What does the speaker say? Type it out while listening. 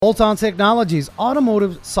Bolt-On Technologies,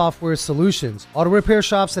 automotive software solutions. Auto repair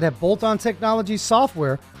shops that have Bolt-On Technologies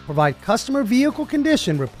software provide customer vehicle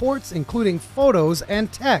condition reports, including photos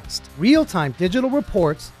and text, real-time digital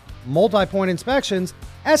reports, multi-point inspections,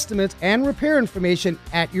 estimates, and repair information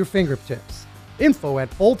at your fingertips. Info at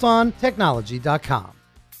boltontechnology.com.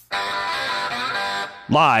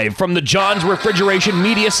 Live from the John's Refrigeration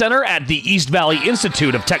Media Center at the East Valley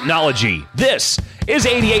Institute of Technology, this is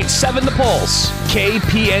 88.7 The Pulse,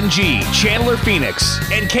 KPNG, Chandler, Phoenix,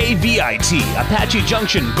 and KVIT, Apache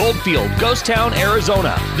Junction, Goldfield, Ghost Town,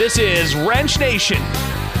 Arizona. This is Wrench Nation.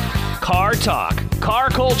 Car talk, car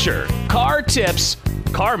culture, car tips,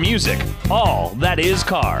 car music, all that is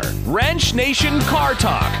car. Wrench Nation Car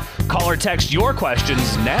Talk. Call or text your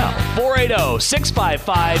questions now.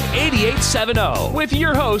 480-655-8870 with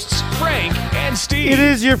your hosts, Frank and Steve. It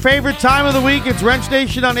is your favorite time of the week. It's Wrench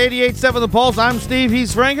Nation on 88.7 The Pulse. I'm Steve.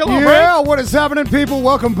 He's Frank. Hello, Yeah, Frank. what is happening, people?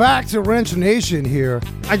 Welcome back to Wrench Nation here.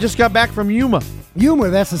 I just got back from Yuma. Yuma,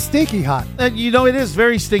 that's a stinky hot. You know, it is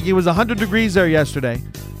very stinky. It was 100 degrees there yesterday.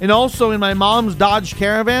 And also in my mom's Dodge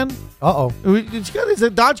Caravan. Uh-oh. It's a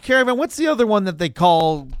Dodge Caravan. What's the other one that they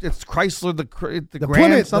call? It's Chrysler, the Grand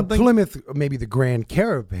Plymouth, something? The Plymouth, maybe the Grand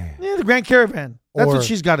Caravan. Yeah, the Grand Caravan. That's Or what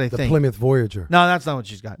she's got, I the think. Plymouth Voyager. No, that's not what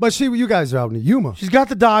she's got. But you guys are out in Yuma. She's got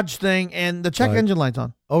the Dodge thing and the check Right. engine light's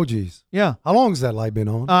on. Oh, geez. Yeah. How long has that light been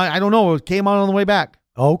on? I don't know. It came on the way back.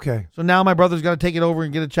 Okay. So now my brother's got to take it over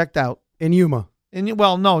and get it checked out. In Yuma. And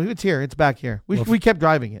well, no, it's here. It's back here. We kept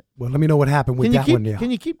driving it. Well, let me know what happened with that one now.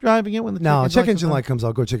 Can you keep driving it when the No, check engine light light comes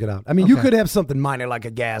out. Go check it out. I mean, you Okay. could have something minor like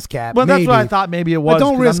a gas cap. Well, maybe, that's what I thought maybe it was. But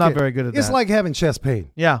don't 'cause risk I'm not it. very good at that. It's like having chest pain.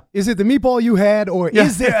 Yeah. Is it the meatball you had, or Yeah.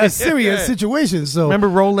 is there a serious situation? So Remember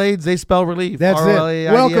Rolaids? They spell relief. that's it.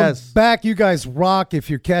 R-O-L-A-I-D-S. Welcome back. You guys rock. If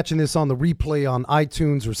you're catching this on the replay on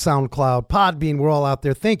iTunes or SoundCloud, Podbean, we're all out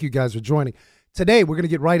there. Thank you guys for joining. Today, we're going to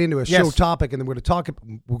get right into a show Yes. topic, and then we're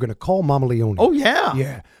going to call Mama Leone. Oh, yeah.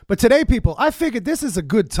 Yeah. But today, people, I figured this is a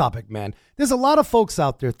good topic, man. There's a lot of folks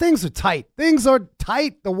out there. Things are tight. Things are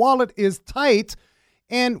tight. The wallet is tight.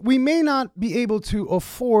 And we may not be able to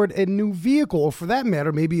afford a new vehicle, or for that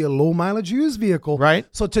matter, maybe a low mileage used vehicle. Right.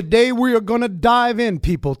 So today we are going to dive in,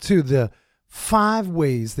 people, to the 5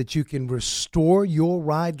 ways that you can restore your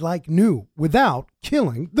ride like new without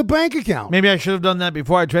killing the bank account. Maybe I should have done that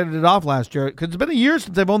before I traded it off last year, because it's been a year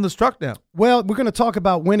since I've owned this truck now. Well, we're going to talk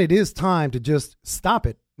about when it is time to just stop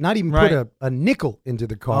it, not even Right. put a nickel into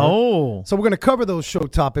the car. Oh. So we're going to cover those show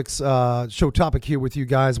topic here with you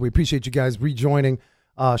guys. We appreciate you guys rejoining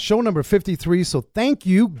show number 53. So thank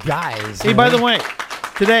you guys. Hey, by the way,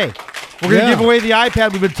 today, we're going to Yeah. give away the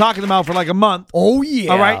iPad we've been talking about for like a month. Oh,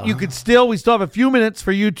 yeah. All right. We still have a few minutes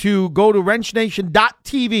for you to go to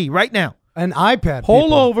wrenchnation.tv right now. An iPad. Pull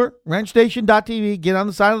people. over, wrenchnation.tv, get on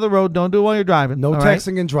the side of the road. Don't do it while you're driving. No all right?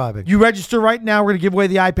 texting and driving. You register right now. We're going to give away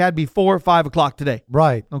the iPad before 5 o'clock today.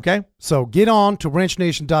 Right. Okay? So get on to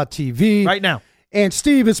wrenchnation.tv. Right now. And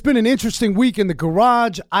Steve, it's been an interesting week in the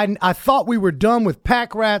garage. I thought we were done with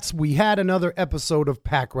Pack Rats. We had another episode of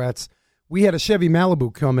Pack Rats. We had a Chevy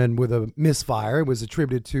Malibu come in with a misfire. It was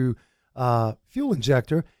attributed to fuel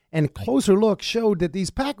injector. And closer look showed that these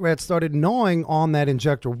Pack Rats started gnawing on that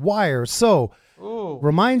injector wire. So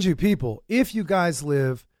remind you people, if you guys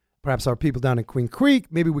live, perhaps our people down in Queen Creek,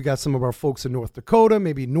 maybe we got some of our folks in North Dakota,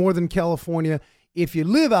 maybe Northern California. If you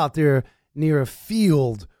live out there near a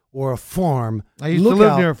field or a farm, I used to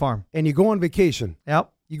live near a farm. and you go on vacation.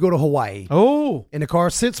 Yep. You go to Hawaii. Oh. And the car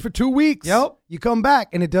sits for 2 weeks. Yep. You come back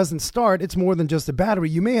and it doesn't start. It's more than just a battery.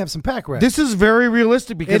 You may have some Pack Rats. This is very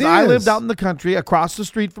realistic because It I is. lived out in the country across the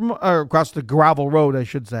street across the gravel road, I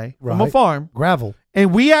should say, from a Right. farm. Gravel.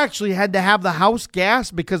 And we actually had to have the house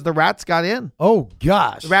gas because the rats got in. Oh,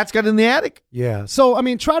 gosh. The rats got in the attic. Yeah. So, I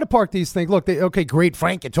mean, try to park these things. Look, okay, great,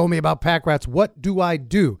 Frank, you told me about Pack Rats. What do I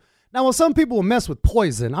do? Now, well, some people will mess with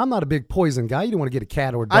poison. I'm not a big poison guy. You don't want to get a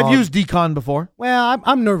cat or a dog. I've used Decon before. Well,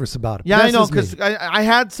 I'm nervous about it. Yeah, That's I know, just me. because I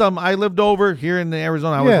had some. I lived over here in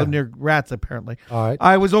Arizona. I always Yeah. lived near rats, apparently. All right.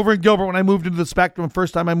 I was over in Gilbert when I moved into the Spectrum.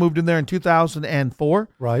 First time I moved in there in 2004.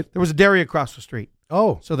 Right. There was a dairy across the street.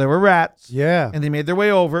 Oh, So there were rats. yeah. And they made their way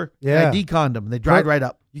over. Yeah. And I deconned them. They dried right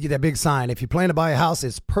up. You get that big sign. If you plan to buy a house,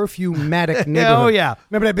 it's Perfumatic neighborhood. Oh, yeah.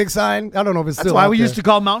 Remember that big sign? I don't know if it's That's still why out we there. used to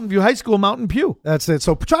call Mountain View High School Mountain Pew. That's it.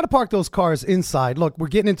 So try to park those cars inside. Look, we're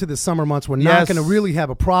getting into the summer months. We're not Yes. going to really have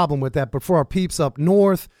a problem with that. But for our peeps up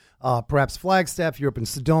north, perhaps Flagstaff, you're up in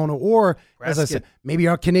Sedona, or, as I said, maybe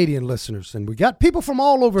our Canadian listeners. And we got people from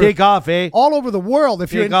all over. Take off, eh? All over the world.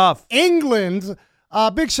 If you're Take in off. England,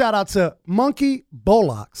 Big shout out to Monkey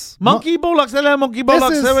Bullocks. Monkey Bullocks. Hello, Monkey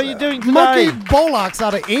Bullocks. How are you doing today? Monkey Bullocks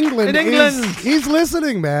out of England. In England. He's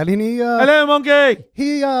listening, man. And Hello, Monkey.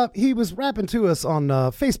 He was rapping to us on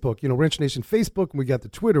Facebook, Wrench Nation Facebook, and we got the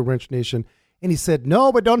Twitter Wrench Nation. And he said,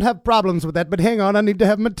 no, but don't have problems with that. But hang on, I need to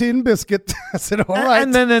have my tin biscuit. I said, all right.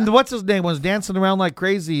 And then what's his name was dancing around like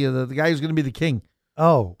crazy. The guy who's going to be the king.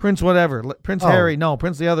 Oh. Prince whatever. Prince Harry. No,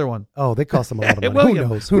 Prince the other one. Oh, they cost him a lot of money. William.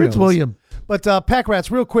 Who knows? Prince William. But Pack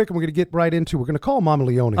Rats, real quick, and we're going to get right into We're going to call Mama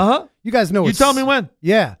Leone. Uh-huh. You guys know You tell me when.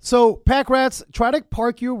 Yeah. So, Pack Rats, try to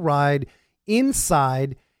park your ride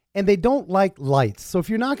inside, and they don't like lights. So, if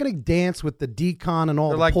you're not going to dance with the decon and all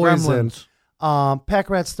They're the like poison, gremlins. Pack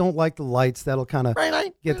Rats don't like the lights. That'll kind of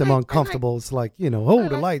get them uncomfortable. It's like, the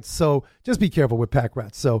lights. So, just be careful with Pack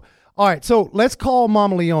Rats. So, all right, so let's call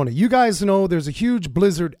Mama Leone. You guys know there's a huge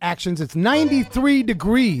blizzard actions. It's 93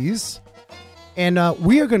 degrees, and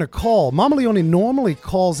we are going to call. Mama Leone normally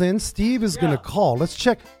calls in. Steve is going to call. Let's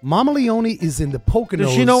check. Mama Leone is in the Poconos.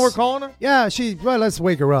 Does she know we're calling her? Yeah, well, let's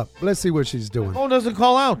wake her up. Let's see what she's doing. Phone doesn't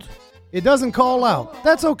call out. It doesn't call out.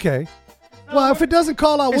 That's okay. Well, if it doesn't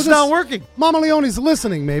call out, It's not working. Mama Leone's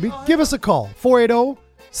listening, maybe. Give us a call.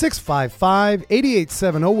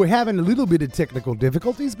 480-655-8870. We're having a little bit of technical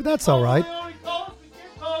difficulties, but that's all right.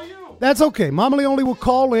 That's okay. Mama Leone will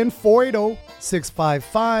call in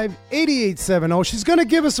 480-655-8870. She's going to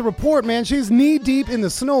give us a report, man. She's knee-deep in the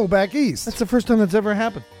snow back east. That's the first time that's ever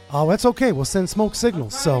happened. Oh, that's okay. We'll send smoke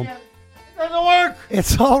signals. So It doesn't work.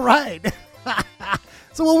 it's all right.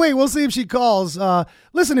 So we'll wait. We'll see if she calls.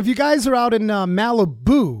 Listen, if you guys are out in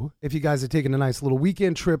Malibu, if you guys are taking a nice little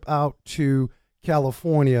weekend trip out to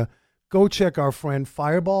California, go check our friend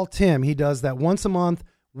Fireball Tim. He does that once a month,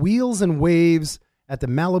 Wheels and Waves at the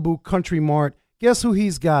Malibu Country Mart. Guess who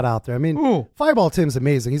he's got out there? I mean, Ooh. Fireball Tim's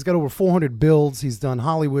amazing. He's got over 400 builds. He's done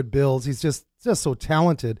Hollywood builds. He's just so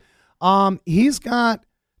talented. He's got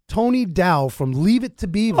Tony Dow from Leave It to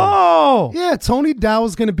Beaver. Oh. Yeah, Tony Dow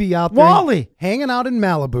is going to be out there. Wally. Hanging out in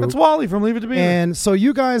Malibu. That's Wally from Leave It to Beaver. And so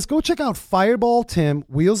you guys go check out Fireball Tim,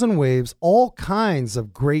 Wheels and Waves, all kinds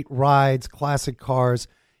of great rides, classic cars.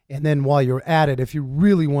 And then while you're at it, if you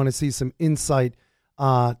really want to see some insight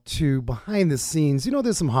to behind the scenes,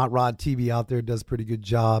 there's some Hot Rod TV out there that does a pretty good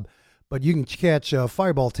job. But you can catch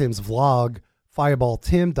Fireball Tim's vlog,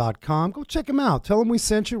 fireballtim.com. Go check him out. Tell him we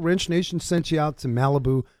sent you. Wrench Nation sent you out to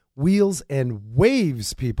Malibu Wheels and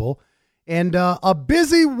Waves, people. And a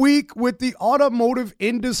busy week with the automotive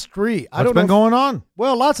industry. What's been going on?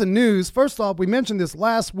 Well, lots of news. First off, we mentioned this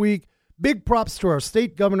last week. Big props to our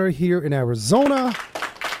state governor here in Arizona.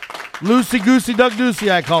 Loosey Goosey Doug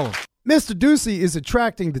Ducey, I call him. Mr. Ducey is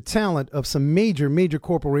attracting the talent of some major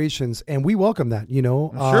corporations, and we welcome that,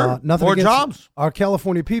 Sure. Nothing More against jobs. our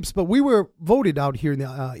California peeps, but we were voted out here in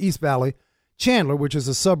the East Valley, Chandler, which is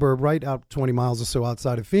a suburb right out 20 miles or so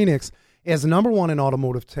outside of Phoenix, as number one in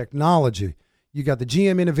automotive technology. You got the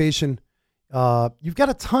GM Innovation. You've got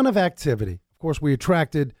a ton of activity. Of course, we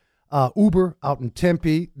attracted Uber out in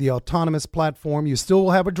Tempe, the autonomous platform. You still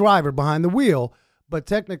will have a driver behind the wheel, but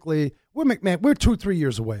technically, we're 2-3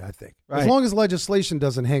 years away, I think, right. As long as legislation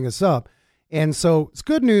doesn't hang us up. And so it's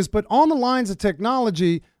good news, but on the lines of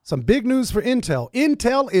technology, some big news for Intel.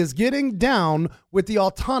 Intel is getting down with the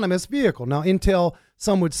autonomous vehicle. Now, Intel,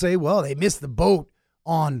 some would say, well, they missed the boat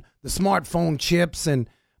on the smartphone chips,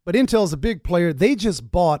 but Intel's a big player. They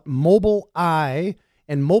just bought Mobileye,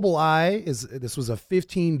 and Mobileye this was a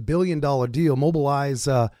 $15 billion deal. Mobileye is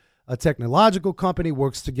a technological company,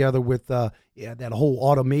 works together with that whole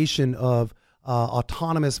automation of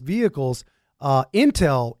autonomous vehicles.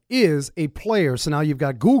 Intel is a player. So now you've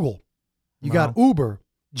got Google, you got Uber,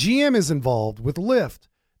 GM is involved with Lyft.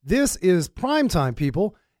 This is primetime,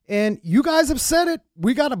 people. And you guys have said it.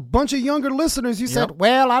 We got a bunch of younger listeners. You said,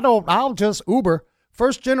 well, I'll just Uber.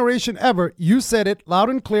 First generation ever. You said it loud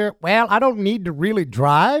and clear. Well, I don't need to really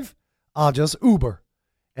drive. I'll just Uber.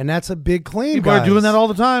 And that's a big claim, People guys. are doing that all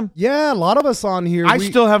the time. Yeah, a lot of us on here. I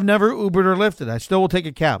still have never Ubered or Lyfted. I still will take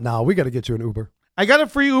a cab. No, we got to get you an Uber. I got a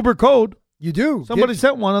free Uber code. You do. Somebody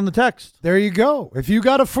sent one on the text. There you go. If you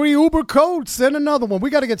got a free Uber code, send another one. We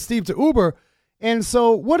got to get Steve to Uber. And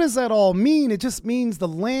so what does that all mean? It just means the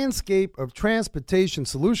landscape of transportation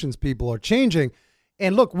solutions, people, are changing.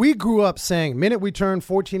 And look, we grew up saying, minute we turn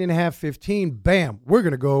 14 and a half, 15, bam, we're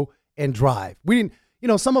going to go and drive. We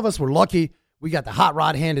didn't, some of us were lucky. We got the hot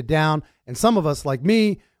rod handed down. And some of us, like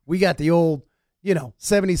me, we got the old,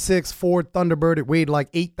 76 Ford Thunderbird. It weighed like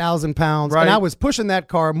 8,000 pounds. Right. And I was pushing that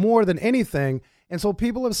car more than anything. And so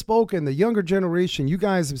people have spoken, the younger generation, you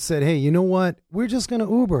guys have said, hey, you know what? We're just going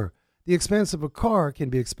to Uber. The expense of a car can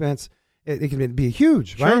be it can be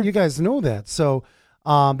huge, right? Sure. You guys know that. So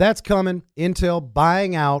That's coming. Intel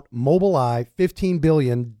buying out Mobileye, $15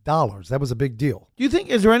 billion. That was a big deal. Do you think,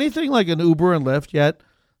 is there anything like an Uber and Lyft yet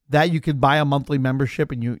that you could buy a monthly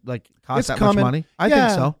membership and you like cost It's that coming. much money? I Yeah.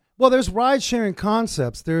 think so. Well, there's ride-sharing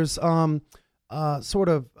concepts. There's sort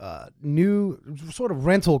of new sort of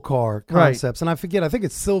rental car concepts. And I think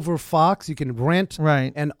it's Silver Fox. You can rent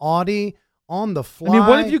an Audi on the fly. I mean,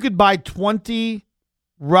 what if you could buy 20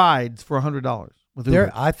 rides for $100 with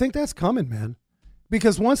Uber? I think that's coming, man.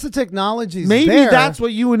 Because once the technology's Maybe there, that's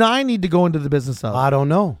what you and I need to go into the business of. I don't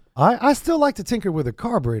know. I still like to tinker with a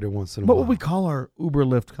carburetor once in a while. What would we call our Uber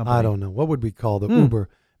Lyft company? I don't know. What would we call the Uber?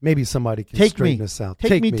 Maybe somebody can straighten us out.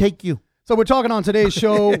 Take me, take you. So we're talking on today's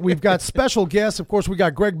show. We've got special guests. Of course, we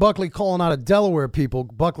got Greg Buckley calling out of Delaware, people.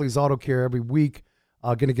 Buckley's Auto Care every week,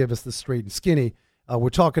 going to give us the straight and skinny. We're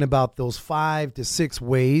talking about those 5 to 6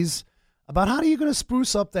 ways about how are you going to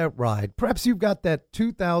spruce up that ride. Perhaps you've got that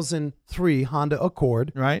 2003 Honda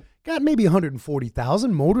Accord. Right. Got maybe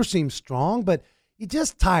 140,000. Motor seems strong, but you're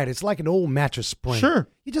just tired. It's like an old mattress spring. Sure.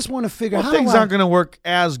 You just want to figure Well, things aren't going to work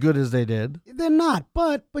as good as they did. They're not,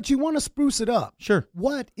 but you want to spruce it up. Sure.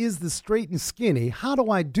 What is the straight and skinny? How do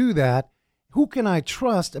I do that? Who can I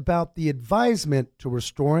trust about the advisement to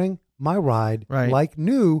restoring my ride like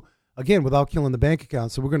new, again, without killing the bank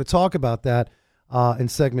account? So we're going to talk about that in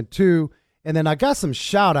segment 2. And then I got some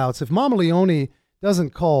shout-outs. If Mama Leone doesn't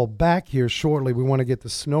call back here shortly, we want to get the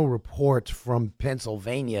snow report from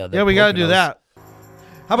Pennsylvania. Yeah, we got to do that.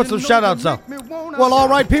 How about some shout-outs, though? Well, all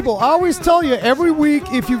right, people. I always tell you every week,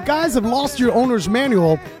 if you guys have lost your owner's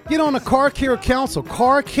manual, get on the Car Care Council,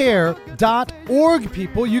 carcare.org,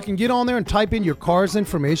 people. You can get on there and type in your car's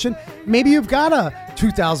information. Maybe you've got a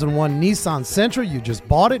 2001 Nissan Sentra. You just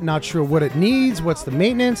bought it, not sure what it needs, what's the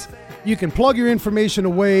maintenance. You can plug your information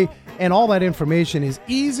away, and all that information is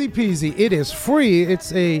easy peasy. It is free.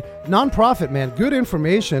 It's a nonprofit, man. Good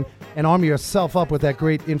information. And arm yourself up with that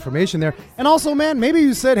great information there. And also, man, maybe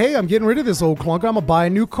you said, hey, I'm getting rid of this old clunker. I'm going to buy a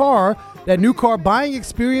new car. That new car buying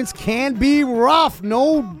experience can be rough.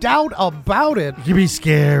 No doubt about it. It can be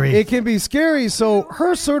scary. It can be scary. So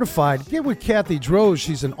Her Certified, get with Kathy Droz.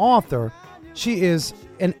 She's an author. She is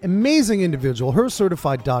an amazing individual.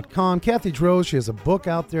 HerCertified.com. Kathy Droz, she has a book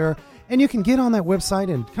out there. And you can get on that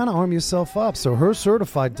website and kind of arm yourself up. So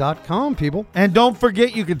HerCertified.com, people. And don't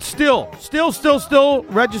forget, you can still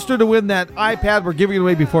register to win that iPad. We're giving it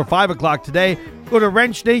away before 5 o'clock today. Go to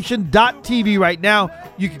wrenchnation.tv right now.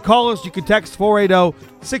 You can call us. You can text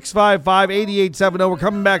 480-655-8870. We're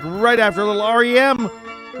coming back right after a little REM.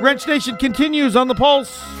 Wrench Nation continues on the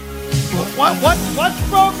Pulse. What's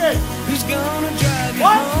broken? Who's gonna drive you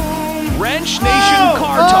What? home? Wrench Nation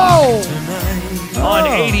Car Talk on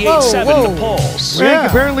 88.7 The Pulse. Frank,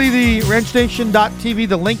 apparently the wrenchnation.tv,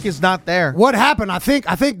 the link is not there. What happened? I think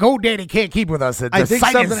GoDaddy can't keep with us. I think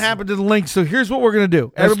something happened to the link. So here's what we're going to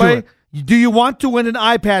do. Let's Everybody, do do you want to win an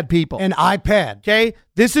iPad, people? An iPad. Okay,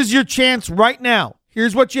 this is your chance right now.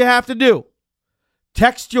 Here's what you have to do.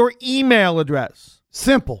 Text your email address.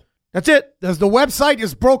 Simple. That's it. The website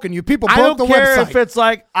is broken. You people I broke don't the care website. if it's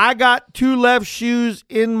like, I got 2 left shoes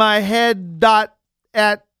in my head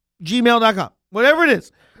at gmail.com. Whatever it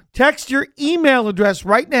is. Text your email address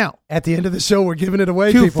right now At the end of the show, we're giving it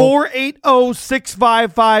away, to people.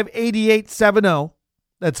 480-655-8870.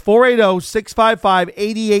 That's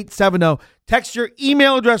 480-655-8870. Text your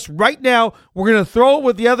email address right now. We're going to throw it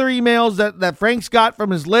with the other emails that Frank's got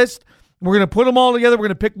from his list. We're going to put them all together. We're going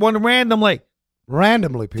to pick one randomly.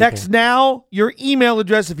 Randomly, people. Text now your email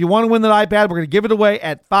address if you want to win that iPad. We're going to give it away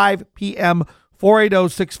at 5 p.m.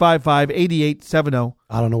 480-655-8870.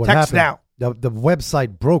 I don't know what Text happened. now. The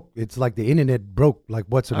website broke. It's like the internet broke. Like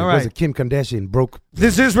what's it? All Was right. it Kim Kardashian broke?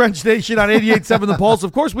 This is Wrench Nation on 88.7 The Pulse.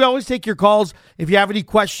 Of course, we always take your calls if you have any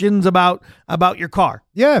questions about your car.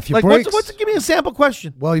 Yeah, if your Like, brakes. give me a sample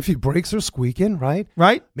question. Well, if your brakes are squeaking, right?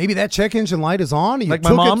 Right? Maybe that check engine light is on. And you Like my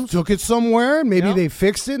took mom's? took it somewhere, and maybe Yeah. they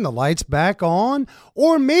fixed it, and the light's back on.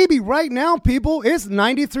 Or maybe right now, people, it's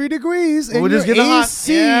 93 degrees, and Oh, it your is getting hot.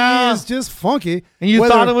 AC Yeah. is just funky. And you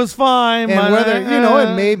Whether- thought it was fine. And but, whether,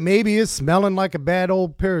 maybe it's smelling like a bad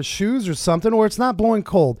old pair of shoes or something, or it's not blowing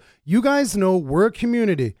cold. You guys know we're a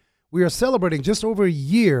community. We are celebrating just over a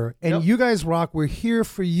year, and you guys rock. We're here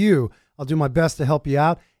for you. I'll do my best to help you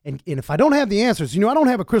out. And if I don't have the answers, I don't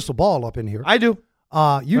have a crystal ball up in here. I do. You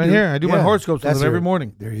Right do. here. I do my horoscopes with that's it every your-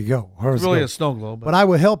 morning. There you go. It's Horoscope. really a snow globe. But I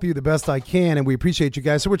will help you the best I can, and we appreciate you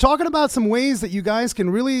guys. So we're talking about some ways that you guys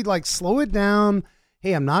can really slow it down.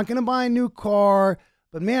 Hey, I'm not going to buy a new car,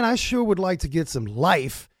 but man, I sure would like to get some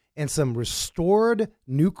life and some restored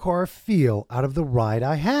new car feel out of the ride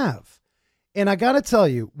I have. And I got to tell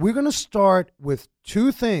you, we're going to start with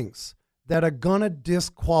 2 things that are going to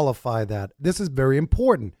disqualify that. This is very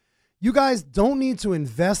important. You guys don't need to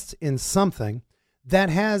invest in something that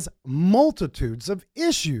has multitudes of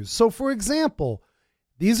issues. So, for example,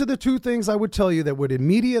 these are the two things I would tell you that would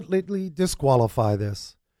immediately disqualify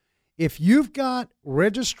this. If you've got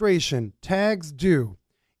registration tags due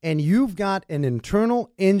and you've got an internal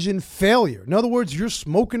engine failure, in other words, you're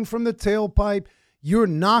smoking from the tailpipe, you're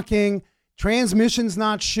knocking, transmission's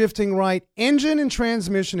not shifting right, engine and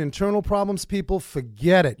transmission, internal problems, people,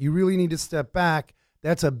 forget it. You really need to step back.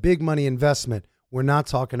 That's a big money investment. We're not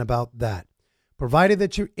talking about that. Provided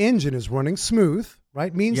that your engine is running smooth,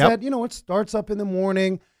 right? Means that, it starts up in the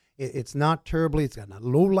morning. It's not terribly, it's got a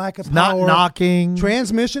low lack of power. Not knocking.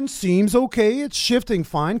 Transmission seems okay. It's shifting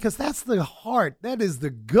fine because that's the heart. That is the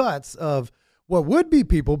guts of what would be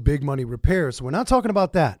people big money repairs. So we're not talking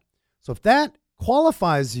about that. So if that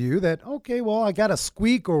qualifies you that, okay, well, I got a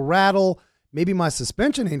squeak or rattle, maybe my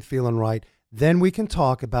suspension ain't feeling right, then we can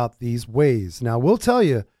talk about these ways. Now, we'll tell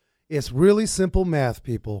you, it's really simple math,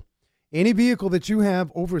 people. Any vehicle that you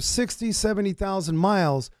have over 60, 70,000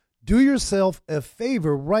 miles, do yourself a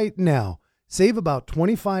favor right now. Save about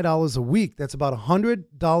 $25 a week. That's about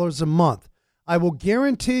 $100 a month. I will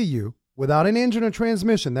guarantee you, without an engine or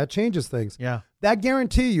transmission, that changes things. Yeah. That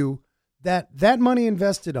guarantee you that money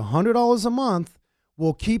invested, $100 a month,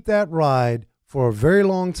 will keep that ride for a very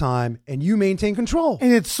long time, and you maintain control.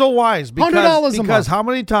 And it's so wise $100 a month. because how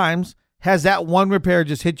many times has that one repair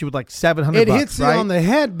just hit you with like $700? It hits you on the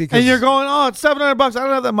head because and you're going, oh, it's $700. I don't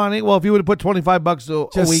have that money. Well, if you would have put $25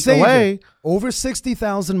 a just week save away, it. Over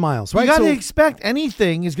 60,000 miles, right? you got to So expect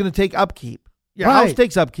anything is going to take upkeep. Your Right. house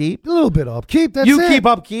takes upkeep. a little bit of upkeep. That's You it. keep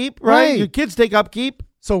upkeep, right? Right. Your kids take upkeep.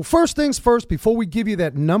 So first things first, before we give you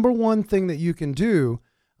that number one thing that you can do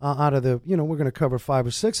out of the, we're going to cover 5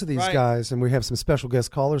 or 6 of these Right. guys, and we have some special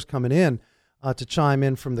guest callers coming in to chime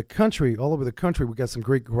in from the country, all over the country. We got some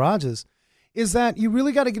great garages. Is that you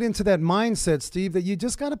really got to get into that mindset, Steve, that you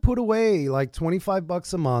just got to put away like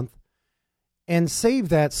 $25 a month and save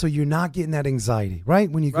that so you're not getting that anxiety, right?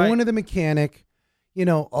 When you go Right. into the mechanic,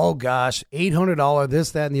 oh gosh, $800,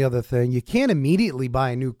 this, that, and the other thing. You can't immediately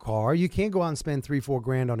buy a new car. You can't go out and spend $3-4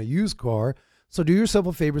 grand on a used car. So do yourself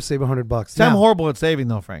a favor, save $100. See, I'm Now, horrible at saving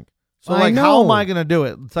though, Frank. So I how know. am I going to do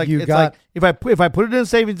it? It's like like if I put it in a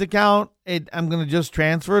savings account, I'm going to just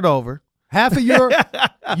transfer it over. half of your,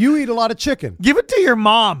 you eat a lot of chicken. Give it to your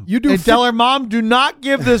mom. You do and fi- tell her, Mom, do not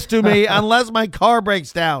give this to me unless my car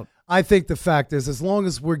breaks down. I think the fact is, as long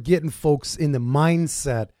as we're getting folks in the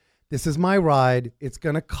mindset, this is my ride, it's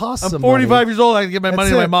going to cost I'm some 45 money. years old. I can give my That's money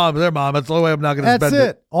to my it. mom. There, Mom. That's the only way I'm not going to That's spend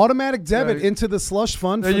it. Automatic debit Right. into the slush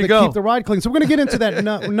fund There for you the go. keep the ride clean. So we're going to get into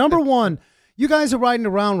that. Number one, you guys are riding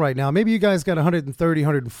around right now. Maybe you guys got 130,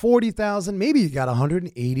 140,000. Maybe you got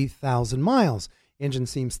 180,000 miles. Engine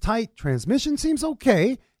seems tight. Transmission seems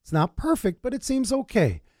okay. It's not perfect, but it seems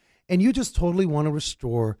okay. And you just totally want to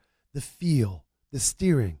restore the feel, the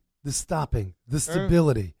steering, the stopping, the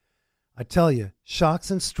stability. I tell you,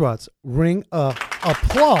 shocks and struts ring up.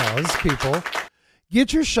 Applause, people.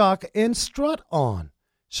 Get your shock and strut on.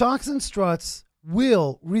 Shocks and struts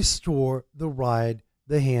will restore the ride,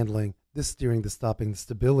 the handling, the steering, the stopping, the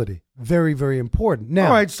stability. Very, very important. Now,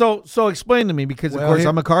 All right, so explain to me because, of Well, course, here-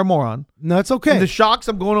 I'm a car moron. no, it's okay. And the shocks,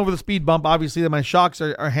 I'm going over the speed bump. Obviously, that my shocks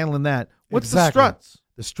are handling that. What's Exactly. the struts?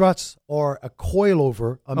 The struts are a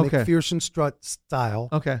coilover, a Okay. McPherson strut style,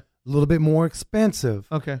 Okay. a little bit more expensive.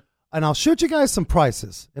 Okay. And I'll shoot you guys some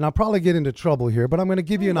prices, and I'll probably get into trouble here, but I'm going to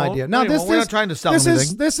give you an No, idea. no, Now, you this won't. We're is not trying to sell this anything.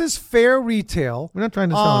 is this is fair retail. We're not trying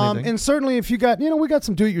to sell anything. And certainly, if you got, we got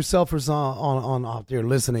some do-it-yourselfers on out there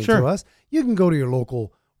listening Sure. to us. You can go to your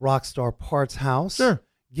local Rockstar Parts House. Sure.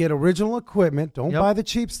 Get original equipment. Don't Yep. buy the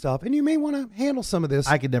cheap stuff, and you may want to handle some of this.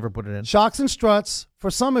 I could never put it in. Shocks and struts for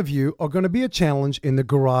some of you are going to be a challenge in the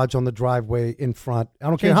garage, on the driveway, in front. I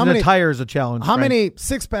don't care Changing how many a tire is a challenge. how Frank. many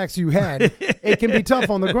six packs you had. It can be tough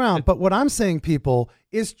on the ground. But what I'm saying, people,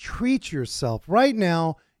 is treat yourself. Right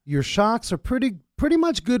now, your shocks are pretty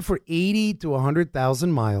much good for 80 to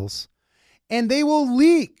 100,000 miles, and they will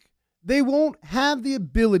leak. They won't have the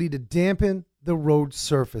ability to dampen the road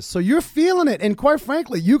surface. So you're feeling it. And quite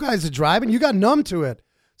frankly, you guys are driving, you got numb to it.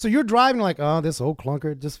 So you're driving like, oh, this old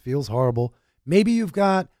clunker just feels horrible. Maybe you've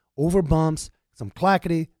got over bumps, some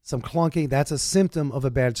clackety, some clunky. That's a symptom of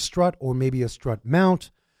a bad strut or maybe a strut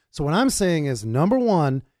mount. So what I'm saying is, number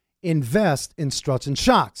one, invest in struts and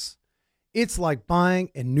shocks. It's like buying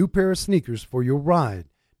a new pair of sneakers for your ride.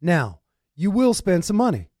 Now, you will spend some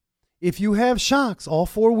money. If you have shocks, all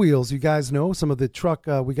 4 wheels, you guys know some of the truck,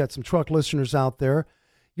 we got some truck listeners out there,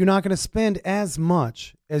 you're not going to spend as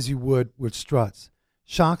much as you would with struts.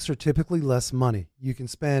 Shocks are typically less money. You can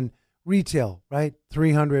spend Retail, right?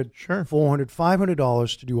 $300, Sure. $400,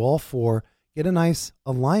 $500 to do all four. Get a nice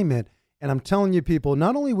alignment. And I'm telling you, people,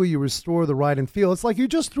 not only will you restore the ride and feel, it's like you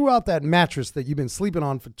just threw out that mattress that you've been sleeping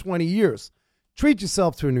on for 20 years. Treat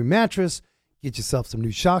yourself to a new mattress. Get yourself some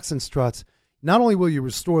new shocks and struts. Not only will you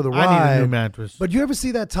restore the ride, I need a new mattress. but you ever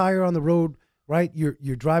see that tire on the road, right?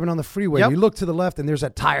 You're driving on the freeway. Yep. You look to the left, and there's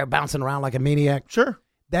that tire bouncing around like a maniac. Sure.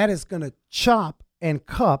 That is going to chop and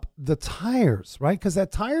cup the tires, right? Because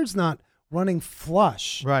that tire's not running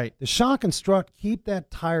flush. Right. The shock and strut keep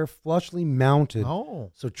that tire flushly mounted.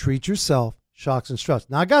 Oh. So treat yourself, shocks and struts.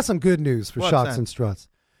 Now, I got some good news for What's shocks that? and struts.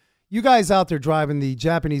 You guys out there driving the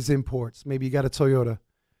Japanese imports, maybe you got a Toyota,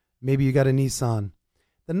 maybe you got a Nissan.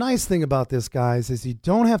 The nice thing about this, guys, is you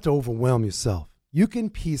don't have to overwhelm yourself. You can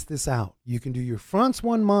piece this out. You can do your fronts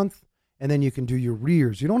 1 month, and then you can do your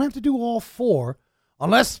rears. You don't have to do all four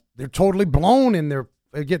unless they're totally blown and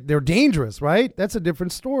they're dangerous, right? That's a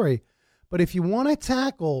different story. But if you want to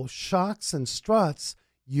tackle shocks and struts,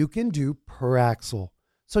 you can do per axle.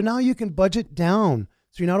 So now you can budget down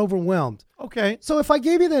so you're not overwhelmed. Okay. So if I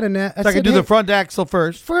gave you that, So I can do the front axle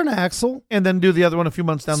first for an axle, and then do the other one a few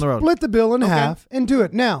months down the road. split the bill in Okay. half and do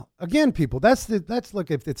it. Now, again, people, that's look,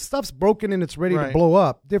 if the stuff's broken and it's ready to Right. blow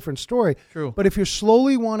up, different story. True. But if you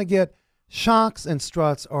slowly want to get shocks and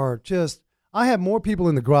struts are just, I have more people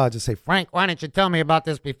in the garage that say, Frank, why didn't you tell me about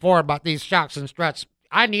this before, about these shocks and struts?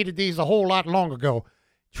 I needed these a whole lot long ago.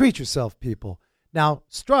 treat yourself, people. Now,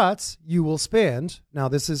 struts, you will spend, now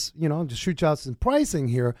this is, to shoot you out some pricing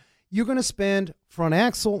here, you're going to spend front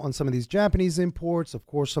axle on some of these Japanese imports, of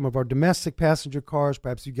course, some of our domestic passenger cars,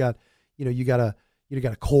 perhaps you got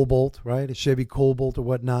a Cobalt, right, a Chevy Cobalt or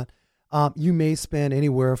whatnot. You may spend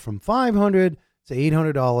anywhere from $500 to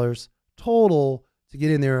 $800 total to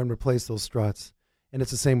get in there and replace those struts. And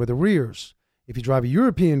it's the same with the rears. If you drive a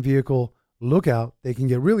European vehicle, look out, they can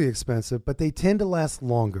get really expensive, but they tend to last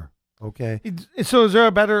longer. Okay. So is there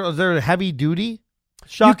a heavy duty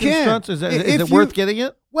shock and struts? Is it worth getting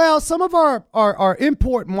it? Well, some of our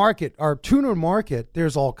import market, our tuner market,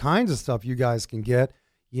 there's all kinds of stuff you guys can get,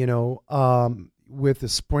 with the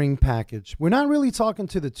spring package. We're not really talking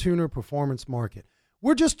to the tuner performance market.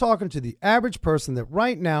 We're just talking to the average person that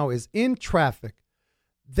right now is in traffic.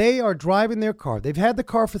 They are driving their car. They've had the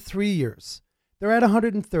car for 3 years. They're at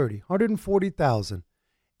 140,000.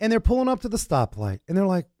 And they're pulling up to the stoplight. And they're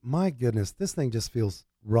like, my goodness, this thing just feels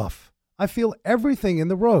rough. I feel everything in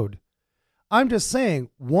the road. I'm just saying,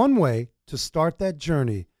 one way to start that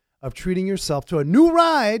journey of treating yourself to a new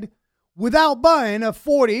ride without buying a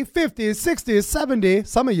 40, 50, 60, 70,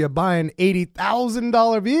 some of you buying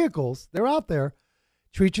 $80,000 vehicles. They're out there.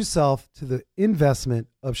 Treat yourself to the investment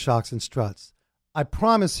of shocks and struts. I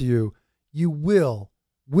promise you, you will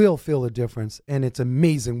feel a difference. And it's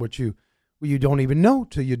amazing what you don't even know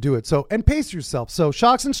till you do it. So, and pace yourself. So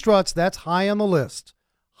shocks and struts, that's high on the list.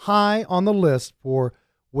 High on the list for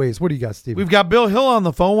ways. What do you got, Steve? We've got Bill Hill on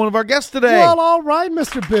the phone, one of our guests today. Well, all right,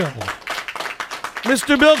 Mr. Bill.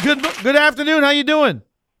 Mr. Bill, good afternoon. How you doing?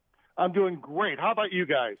 I'm doing great. How about you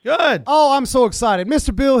guys? Good. Oh, I'm so excited.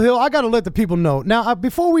 Mr. Bill Hill, I got to let the people know. Now,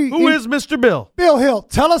 before we... Who is Mr. Bill? Bill Hill,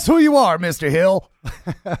 tell us who you are, Mr. Hill.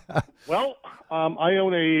 Well, I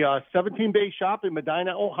own a 17-bay shop in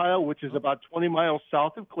Medina, Ohio, which is about 20 miles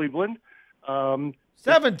south of Cleveland.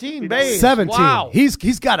 17 bays. 17. Wow. He's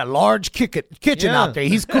got a large kitchen Yeah. out there.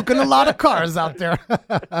 He's cooking a lot of cars out there.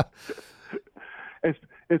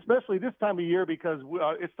 Especially this time of year because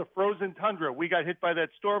it's the frozen tundra. We got hit by that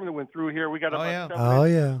storm that went through here. We got about 7 Oh,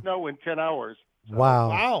 inches yeah. of snow in 10 hours. Wow.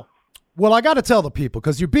 Wow. Well, I got to tell the people,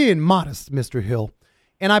 because you're being modest, Mr. Hill.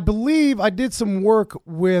 And I believe I did some work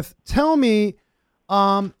with, tell me,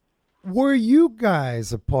 were you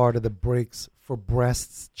guys a part of the Breaks for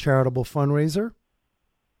Breasts charitable fundraiser?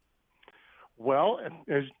 Well,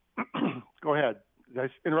 go ahead. Did I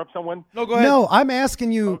interrupt someone? No, go ahead. No, I'm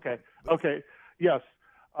asking you. Okay. Yes.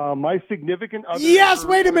 My significant other. Yes,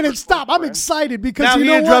 wait a minute. Stop. I'm excited because Now you he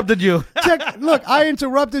know interrupted what? you. Look, I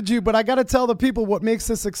interrupted you, but I got to tell the people what makes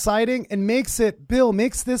this exciting and makes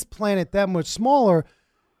this planet that much smaller.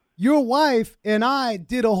 Your wife and I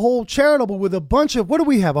did a whole charitable with a bunch of, what do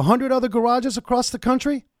we have, 100 other garages across the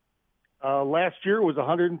country? Last year was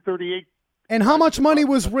 138. And how much money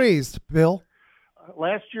was raised, Bill?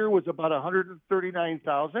 Last year was about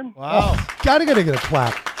 139,000. Wow. Gotta get a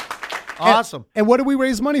clap. Awesome. And what do we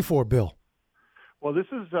raise money for, Bill? Well, this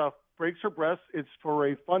is Breaks for Breasts. It's for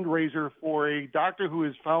a fundraiser for a doctor who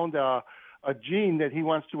has found a gene that he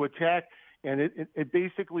wants to attack And it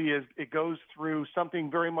basically it goes through something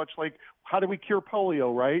very much like how do we cure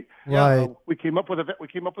polio, right? Right. We came up with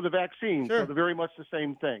a vaccine, Sure. so they're very much the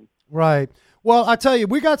same thing. Right. Well, I tell you,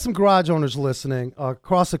 we got some garage owners listening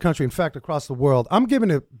across the country, in fact, across the world. I'm giving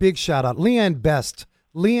a big shout out. Leanne Best.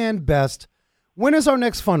 Leanne Best. When is our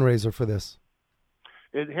next fundraiser for this?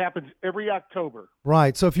 It happens every October.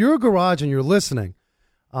 Right. So if you're a garage and you're listening,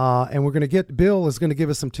 and we're going to get, Bill is going to give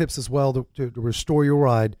us some tips as well to restore your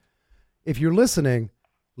ride. If you're listening,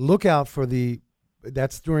 look out for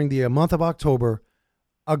that's during the month of October,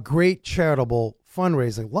 a great charitable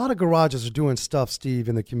fundraising. A lot of garages are doing stuff, Steve,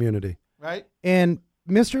 in the community. Right. And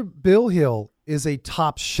Mr. Bill Hill is a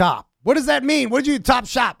top shop. What does that mean? What did you top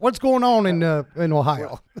shop? What's going on in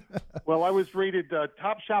Ohio? Well, I was rated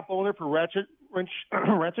top shop owner for Ratchet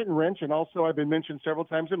and Wrench, and also I've been mentioned several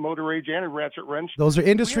times in Motor Age and in Ratchet Wrench. Those are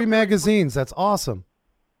industry magazines. That's awesome.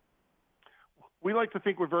 We like to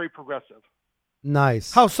think we're very progressive.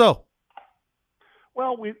 Nice. How so?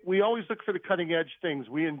 Well, we always look for the cutting edge things.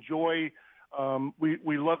 We enjoy.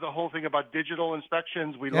 We love the whole thing about digital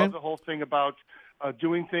inspections. We love the whole thing about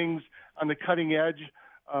doing things on the cutting edge.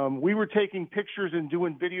 We were taking pictures and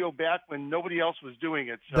doing video back when nobody else was doing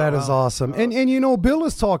it. So, That is awesome. And Bill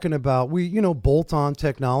is talking about bolt-on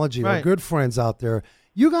technology. Our Right. good friends out there.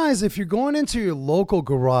 You guys, if you're going into your local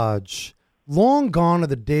garage, long gone are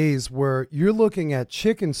the days where you're looking at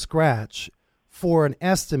chicken scratch for an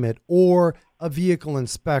estimate or a vehicle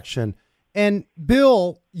inspection. And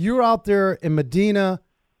Bill, you're out there in Medina.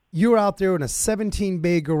 You're out there in a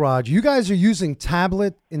 17-bay garage. You guys are using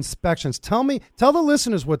tablet inspections. Tell the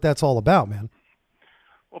listeners what that's all about, man.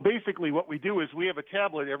 Well, basically, what we do is we have a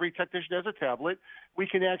tablet. Every technician has a tablet. We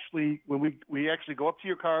can actually, when we actually go up to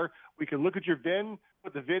your car, we can look at your VIN,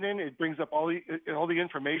 put the VIN in. It brings up all the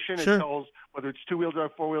information. Sure. It tells whether it's two-wheel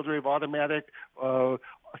drive, four-wheel drive, automatic.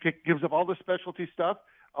 It gives up all the specialty stuff.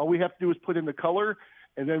 All we have to do is put in the color.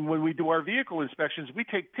 And then when we do our vehicle inspections, we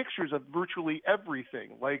take pictures of virtually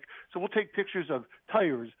everything. So we'll take pictures of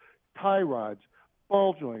tires, tie rods,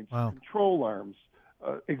 ball joints, Wow. control arms,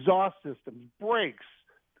 exhaust systems, brakes,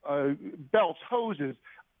 belts, hoses,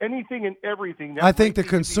 anything and everything. That I think the might need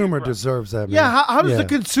to be consumer addressed. deserves that, man. Yeah. How does Yeah. the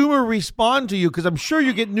consumer respond to you? Because I'm sure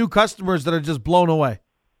you get new customers that are just blown away.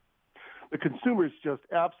 The consumers just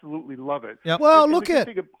absolutely love it. Yep. Well, And look the good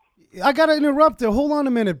at. thing I got to interrupt there. Hold on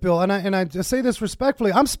a minute, Bill, and I just say this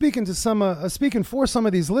respectfully. I'm speaking to speaking for some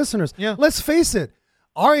of these listeners. Yeah. Let's face it,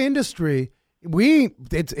 our industry,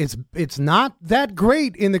 it's not that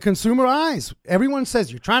great in the consumer eyes. Everyone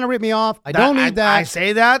says you're trying to rip me off. I don't need that. I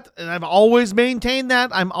say that, and I've always maintained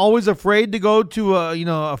that. I'm always afraid to go to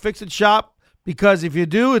a fix-it shop because if you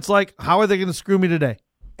do, it's like, how are they going to screw me today?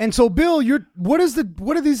 And so, Bill, what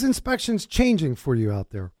are these inspections changing for you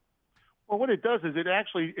out there? Well, what it does is it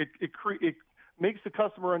actually it makes the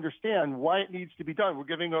customer understand why it needs to be done. We're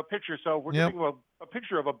giving a picture, so we're Yep. giving a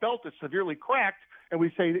picture of a belt that's severely cracked, and we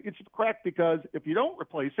say it's cracked because if you don't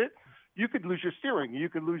replace it, you could lose your steering, you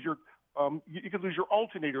could lose your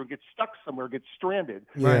alternator and get stuck somewhere, get stranded.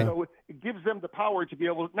 Yeah. So it gives them the power to be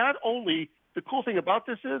able to not only. The cool thing about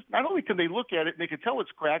this is not only can they look at it and they can tell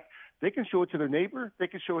it's cracked, they can show it to their neighbor, they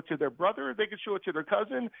can show it to their brother, they can show it to their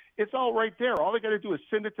cousin. It's all right there. All they got to do is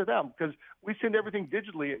send it to them because we send everything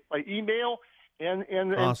digitally by email and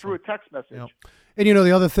Awesome. through a text message. Yep. And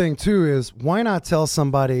the other thing too is why not tell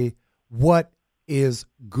somebody what is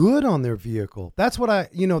good on their vehicle? That's what I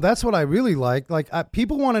really like.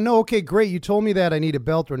 People want to know, okay, great, you told me that I need a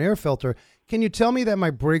belt or an air filter. Can you tell me that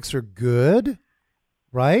my brakes are good?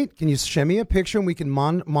 Right? Can you send me a picture and we can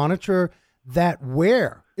monitor that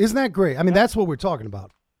wear? Isn't that great? I mean, that's what we're talking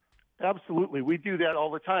about. Absolutely. We do that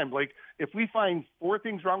all the time. Like if we find 4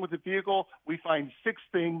 things wrong with the vehicle, we find 6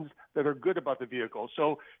 things that are good about the vehicle.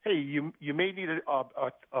 So, hey, you may need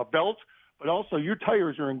a belt, but also your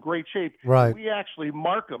tires are in great shape. Right. We actually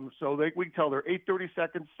mark them so we can tell they're 8:30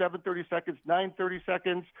 seconds, 7:30 seconds, 9:30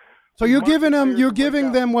 seconds. So We you're mark the giving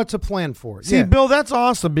tires them what to plan for. See, Yeah. Bill, that's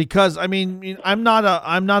awesome because I mean, I'm not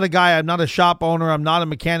a guy, I'm not a shop owner, I'm not a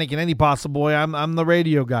mechanic in any possible way. I'm the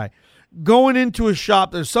radio guy. Going into a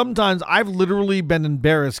shop, there's sometimes I've literally been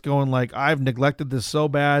embarrassed going like, I've neglected this so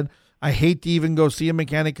bad. I hate to even go see a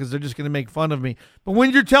mechanic because they're just going to make fun of me. But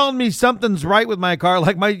when you're telling me something's right with my car,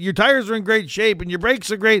 like your tires are in great shape and your brakes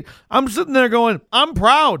are great, I'm sitting there going, I'm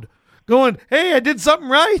proud. Going, hey, I did something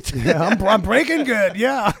right. Yeah, I'm breaking good.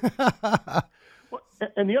 Yeah. Well,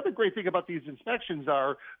 and the other great thing about these inspections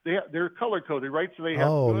are they're color coded, right? So they have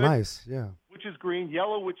Oh, good, nice. Yeah. which is green,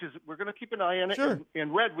 yellow, which is we're going to keep an eye on it, Sure.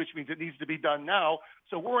 and red, which means it needs to be done now.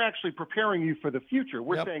 So we're actually preparing you for the future.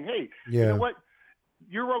 We're Yep. saying, hey, Yeah. you know what?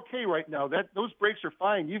 you're okay right now. Those brakes are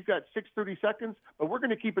fine. You've got 6:30 seconds, but we're going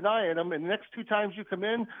to keep an eye on them. And the next 2 times you come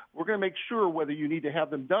in, we're going to make sure whether you need to have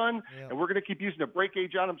them done, and we're going to keep using a brake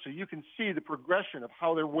gauge on them so you can see the progression of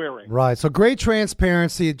how they're wearing. Right. So great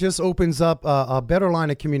transparency. It just opens up a better line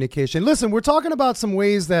of communication. Listen, we're talking about some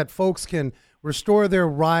ways that folks can restore their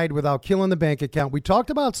ride without killing the bank account. We talked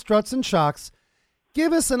about struts and shocks.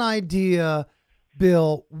 Give us an idea,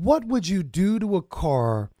 Bill. What would you do to a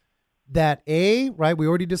car that right, we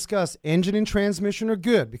already discussed engine and transmission are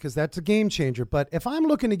good because that's a game changer. But if I'm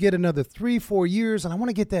looking to get another 3-4 years and I want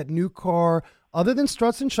to get that new car, other than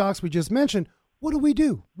struts and shocks we just mentioned, what do we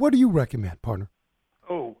do? What do you recommend, partner?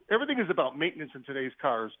 Oh, everything is about maintenance in today's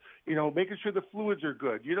cars. Making sure the fluids are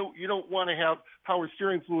good. You don't want to have power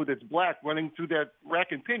steering fluid that's black running through that rack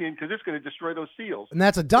and pinion because it's going to destroy those seals. And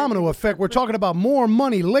that's a domino effect. We're talking about more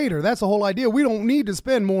money later. That's the whole idea. We don't need to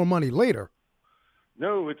spend more money later.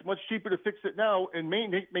 No, it's much cheaper to fix it now and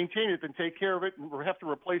maintain it than take care of it and have to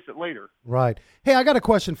replace it later. Right. Hey, I got a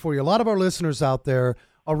question for you. A lot of our listeners out there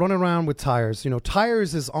are running around with tires.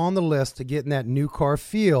 Tires is on the list to getting that new car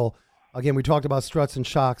feel. Again, we talked about struts and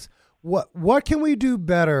shocks. What can we do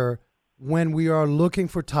better when we are looking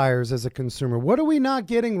for tires as a consumer? What are we not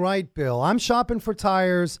getting right, Bill? I'm shopping for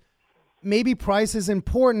tires. Maybe price is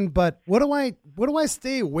important, but what do I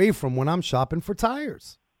stay away from when I'm shopping for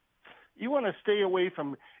tires? You want to stay away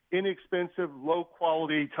from inexpensive,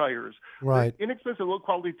 low-quality tires. Right. Inexpensive,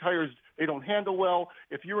 low-quality tires, they don't handle well.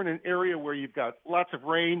 If you're in an area where you've got lots of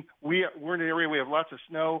rain, we're in an area where we have lots of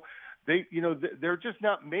snow, they're just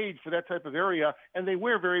not made for that type of area, and they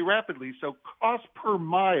wear very rapidly. So cost per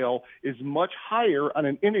mile is much higher on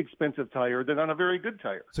an inexpensive tire than on a very good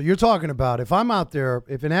tire. So you're talking about if I'm out there,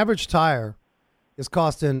 if an average tire is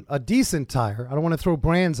costing a decent tire, I don't want to throw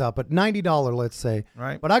brands out, but $90, let's say.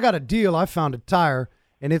 Right. But I got a deal. I found a tire,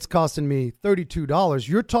 and it's costing me $32.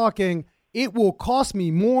 You're talking it will cost me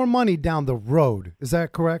more money down the road. Is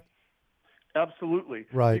that correct? Absolutely.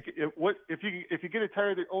 Right. If you get a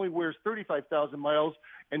tire that only wears 35,000 miles,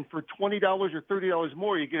 and for $20 or $30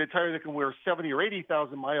 more, you get a tire that can wear 70 or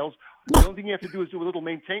 80,000 miles. The only thing you have to do is do a little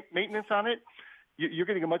maintenance on it. You're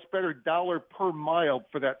getting a much better dollar per mile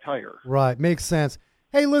for that tire. Right. Makes sense.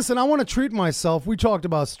 Hey, listen, I want to treat myself. We talked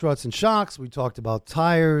about struts and shocks. We talked about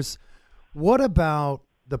tires. What about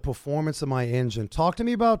the performance of my engine? Talk to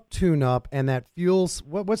me about tune-up and that fuels.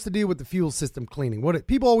 What's the deal with the fuel system cleaning?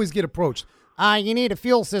 People always get approached. You need a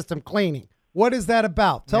fuel system cleaning. What is that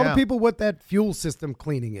about? Tell the people what that fuel system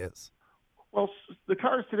cleaning is. Well, the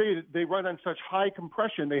cars today, they run on such high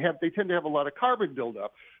compression. They tend to have a lot of carbon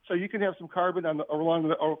buildup. So you can have some carbon around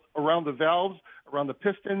the valves, around the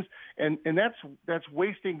pistons, and that's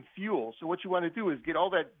wasting fuel. So what you want to do is get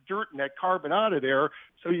all that dirt and that carbon out of there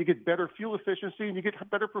so you get better fuel efficiency and you get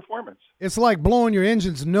better performance. It's like blowing your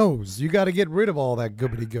engine's nose. You got to get rid of all that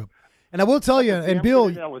goobity-goop. And I will tell you, and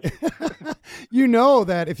Bill, you know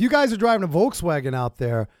that if you guys are driving a Volkswagen out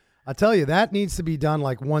there, I tell you, that needs to be done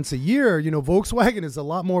like once a year. Volkswagen is a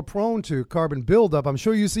lot more prone to carbon buildup. I'm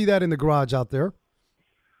sure you see that in the garage out there.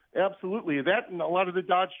 Absolutely. That and a lot of the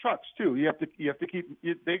Dodge trucks, too. You have to keep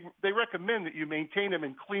they recommend that you maintain them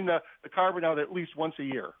and clean the carbon out at least once a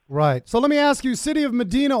year. Right. So let me ask you, city of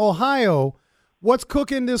Medina, Ohio, what's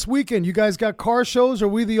cooking this weekend? You guys got car shows, or are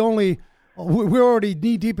we the only – we're already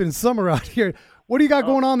knee-deep in summer out here. What do you got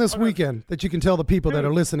going on this weekend that you can tell the people that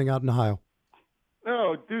are listening out in Ohio?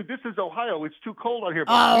 No, dude, this is Ohio. It's too cold out here,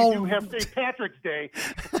 but we do have St. Patrick's Day.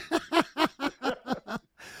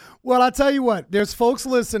 Well, I'll tell you what. There's folks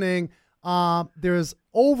listening. There's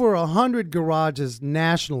over 100 garages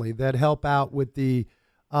nationally that help out with the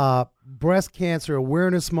Breast Cancer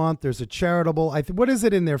Awareness Month. There's a charitable. What is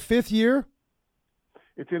it in their 5th year?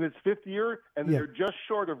 It's in its 5th year, and they're just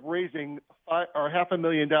short of raising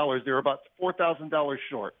 $500,000. They're about $4,000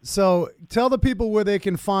 short. So tell the people where they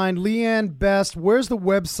can find Leanne Best. Where's the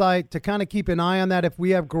website to kind of keep an eye on that? If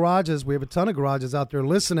we have garages, we have a ton of garages out there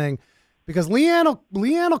listening, because Leanne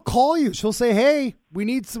will call you. She'll say, "Hey, we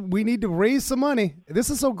need to raise some money.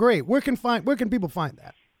 This is so great. Where can people find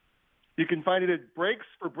that?" You can find it at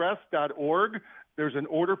brakesforbreast.org. There's an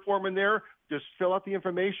order form in there. Just fill out the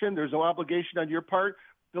information. There's no obligation on your part.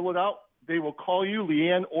 Fill it out. They will call you.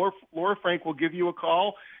 Leanne or Laura Frank will give you a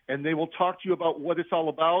call, and they will talk to you about what it's all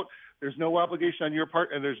about. There's no obligation on your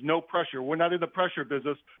part, and there's no pressure. We're not in the pressure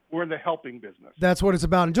business. We're in the helping business. That's what it's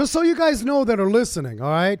about. And just so you guys know that are listening,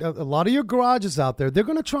 all right, a lot of your garages out there, they're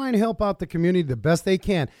going to try and help out the community the best they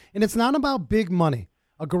can. And it's not about big money.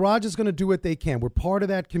 A garage is going to do what they can. We're part of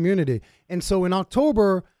that community. And so in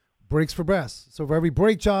October, Brakes for Breasts. So for every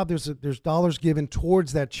brake job, there's dollars given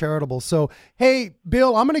towards that charitable. So, hey,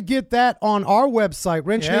 Bill, I'm going to get that on our website,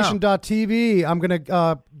 wrenchnation.tv. I'm going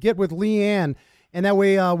to get with Leanne, and that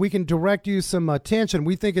way we can direct you some attention.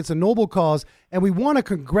 We think it's a noble cause, and we want to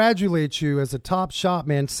congratulate you as a top shop,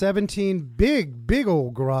 man. 17 big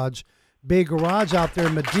old garage. Big garage out there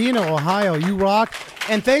in Medina, Ohio. You rock.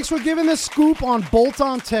 And thanks for giving the scoop on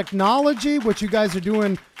Bolt-On Technology, what you guys are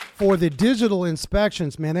doing for the digital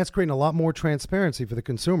inspections. Man, that's creating a lot more transparency for the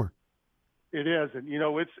consumer. It is. And,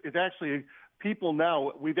 it's actually people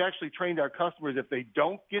now, we've actually trained our customers, if they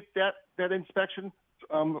don't get that inspection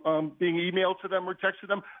being emailed to them or texted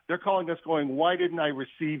them, they're calling us going, why didn't I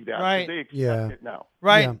receive that? Right. So they expect it now.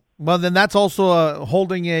 Right. Yeah. Well, then that's also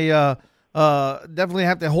holding a definitely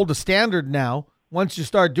have to hold a standard now once you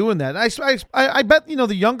start doing that. I bet,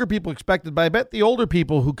 the younger people expect it, but I bet the older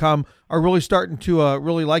people who come are really starting to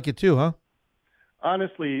really like it too, huh?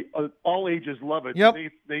 Honestly, all ages love it. Yep.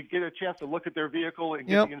 They get a chance to look at their vehicle and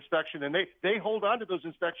get the inspection, and they hold on to those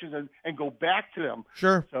inspections and go back to them.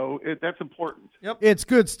 Sure. So that's important. Yep. It's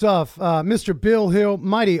good stuff. Mr. Bill Hill,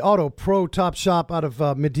 Mighty Auto Pro Top Shop out of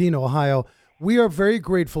Medina, Ohio. We are very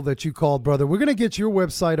grateful that you called, brother. We're going to get your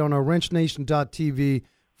website on our wrenchnation.tv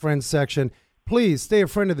friends section. Please stay a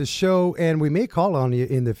friend of the show, and we may call on you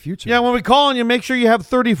in the future. Yeah, when we call on you, make sure you have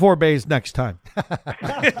 34 bays next time.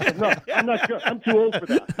 No, I'm not sure. I'm too old for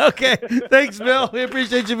that. Okay. Thanks, Bill. We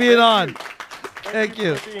appreciate you being on. Thank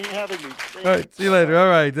you. Thank you for having me. All right. See you later. All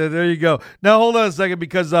right. There you go. Now, hold on a second,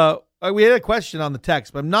 because we had a question on the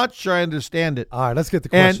text, but I'm not sure I understand it. All right, let's get the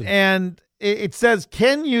question. And it says, they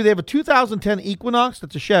have a 2010 Equinox.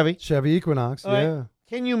 That's a Chevy. Chevy Equinox, All right. yeah.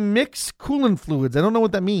 Can you mix coolant fluids? I don't know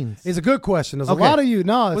what that means. It's a good question. There's Okay. a lot of you.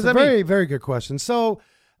 No, What it's does a that very, mean? very good question. So,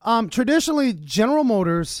 traditionally, General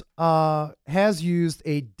Motors has used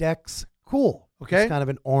a Dex Cool. Okay. It's kind of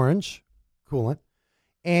an orange coolant.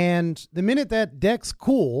 And the minute that Dex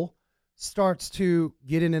Cool starts to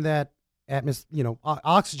get into that atmosphere,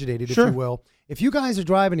 oxygenated, Sure. if you will. If you guys are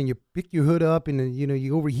driving and you pick your hood up and,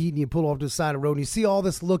 you overheat and you pull off to the side of the road and you see all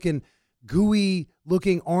this gooey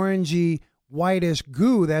looking orangey, whitish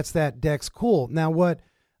goo, that's that Dex Cool. Now, what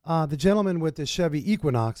the gentleman with the Chevy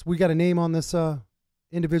Equinox, we got a name on this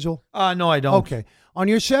individual? No, I don't. Okay. On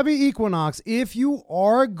your Chevy Equinox, if you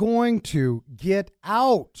are going to get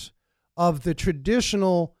out of the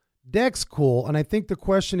traditional Dex Cool, and I think the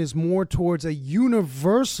question is more towards a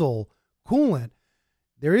universal coolant,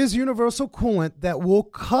 there is universal coolant that will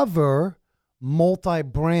cover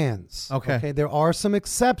multi-brands. Okay. There are some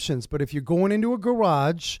exceptions, but if you're going into a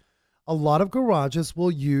garage, a lot of garages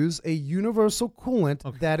will use a universal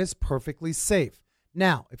coolant that is perfectly safe.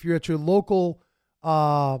 Now, if you're at your local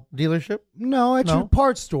Dealership? at your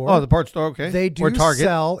parts store. Oh, the parts store. Okay. They do or Target.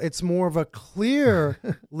 sell. It's more of a clear,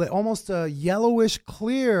 almost a yellowish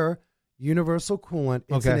clear universal coolant.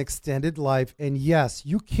 It's an Okay. extended life. And yes,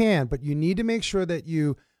 you can, but you need to make sure that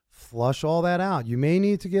you flush all that out. You may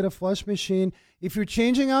need to get a flush machine. If you're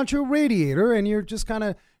changing out your radiator and you're just kind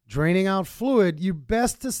of draining out fluid, you're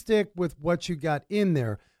best to stick with what you got in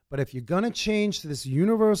there. But if you're going to change to this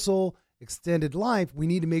universal extended life, we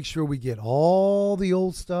need to make sure we get all the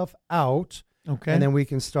old stuff out. Okay. And then we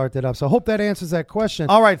can start that up. So I hope that answers that question.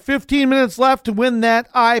 All right, 15 minutes left to win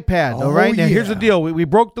that iPad. All right, now here's the yeah. deal. We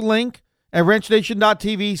broke the link at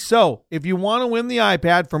wrenchnation.tv. So if you want to win the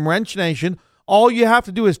iPad from Wrench Nation, all you have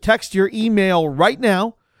to do is text your email right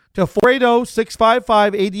now to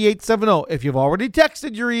 480-655-8870. If you've already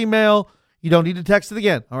texted your email, you don't need to text it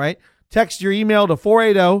again, all right? Text your email to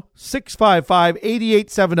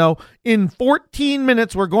 480-655-8870. In 14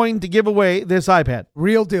 minutes, we're going to give away this iPad.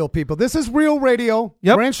 Real deal, people. This is real radio.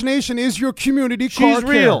 Yep. Ranch Nation is your community. She's car care.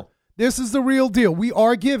 real. This is the real deal. We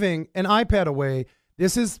are giving an iPad away.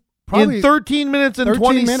 This is probably In 13 minutes and 13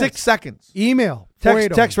 26 minutes. seconds. email.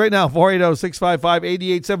 Text right now,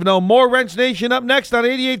 480-655-8870. More Wrench Nation up next on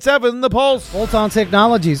 88.7 The Pulse. Bolt-On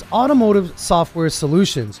Technologies, automotive software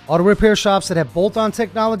solutions. Auto repair shops that have Bolt-On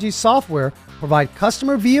Technology software provide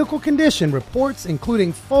customer vehicle condition reports,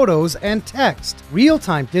 including photos and text,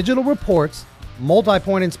 real-time digital reports,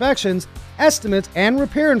 multi-point inspections, estimates, and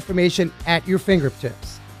repair information at your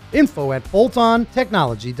fingertips. Info at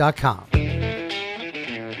boltontechnology.com.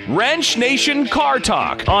 Wrench Nation Car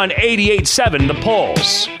Talk on 88.7 The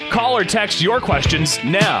Pulse. Call or text your questions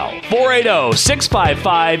now.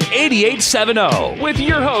 480-655-8870 with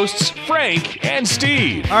your hosts, Frank and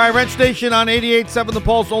Steve. All right, Wrench Nation on 88.7 The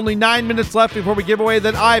Pulse. Only 9 minutes left before we give away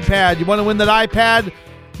that iPad. You want to win that iPad?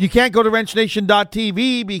 You can't go to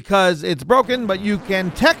wrenchnation.tv because it's broken, but you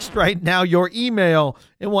can text right now your email,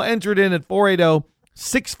 and we'll enter it in at 480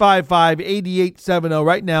 655-8870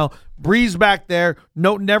 right now. Breeze back there,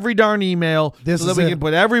 noting every darn email This so that is we it. can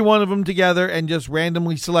put every one of them together and just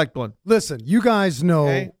randomly select one. Listen, you guys know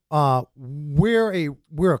Okay. we're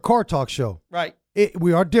a car talk show. Right,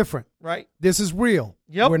 We are different. right. This is real.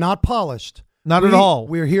 Yep. We're not polished. Not at all.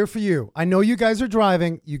 We're here for you. I know you guys are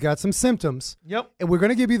driving. You got some symptoms. Yep. And we're going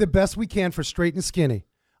to give you the best we can for straight and skinny.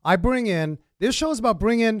 This show is about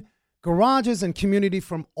bringing garages and community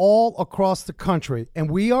from all across the country.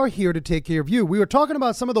 And we are here to take care of you. We were talking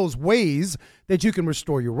about some of those ways that you can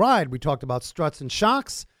restore your ride. We talked about struts and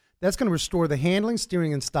shocks. That's going to restore the handling,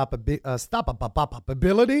 steering, and stoppability.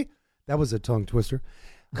 That was a tongue twister.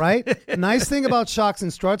 Right? The nice thing about shocks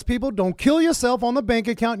and struts, people, don't kill yourself on the bank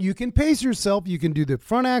account. You can pace yourself. You can do the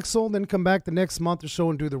front axle, then come back the next month or so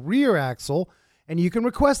and do the rear axle. And you can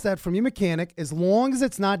request that from your mechanic as long as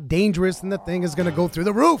it's not dangerous and the thing is going to go through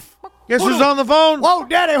the roof. Guess who's on the phone? Whoa,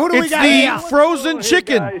 Daddy, who do we It's got the here? frozen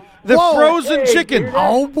chicken. guys. The Whoa. frozen chicken.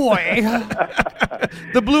 Oh, boy.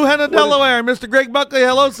 The Blue Hen of Delaware. Mr. Greg Buckley.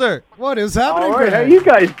 Hello, sir. What is happening, All right, how Greg? you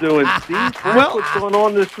guys doing, Steve? Well- What's going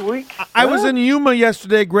on this week? I was in Yuma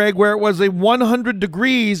yesterday, Greg, where it was a 100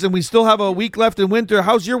 degrees, and we still have a week left in winter.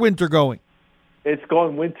 How's your winter going? It's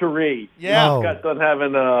going wintry. Yeah. Oh. Got done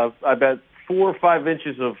having, I bet, 4 or 5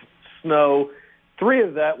 inches of snow. 3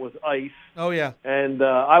 of that was ice. Oh, yeah. And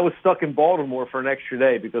I was stuck in Baltimore for an extra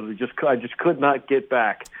day because I just could not get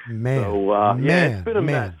back. Man, So, yeah, it's been a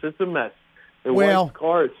mess. It's a mess. The Well- wife's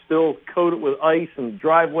car is still coated with ice, and the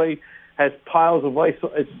driveway has piles of ice.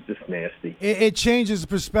 It's just nasty. It changes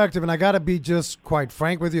perspective, and I got to be just quite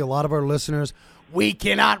frank with you. A lot of our listeners, we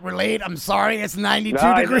cannot relate. I'm sorry, it's 92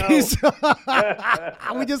 I degrees.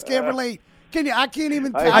 We just can't relate. Can you? I can't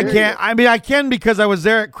even. I can't. I mean, I can because I was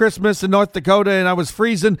there at Christmas in North Dakota, and I was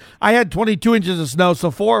freezing. I had 22 inches of snow,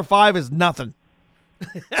 so 4 or 5 is nothing.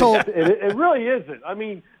 So, It really isn't. I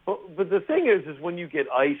mean, but the thing is when you get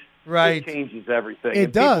ice, Right. it changes everything. it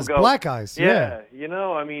And people does. go, Black ice. Yeah. you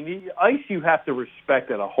know, I mean, ice you have to respect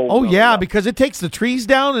at a whole. Oh, nother yeah, level. because it takes the trees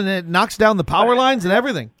down, and it knocks down the power lines and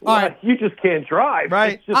everything. Well, all right. you just can't drive.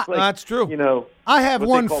 Right. It's just like, That's true. You know, I have what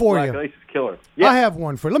one they call for black you. ice is killer. I have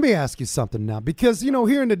one for you. Let me ask you something now, because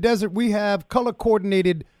here in the desert we have color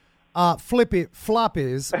coordinated flippy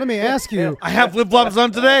floppies. Let me ask you. I have flip-flops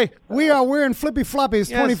on today. We are wearing flippy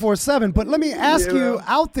floppies Yes. 24/7, but let me ask you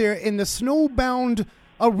out there in the snowbound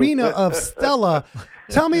arena of Stella,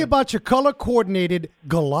 tell me about your color coordinated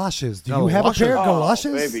galoshes. Do you have a pair of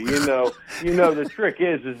galoshes? Baby, you know the trick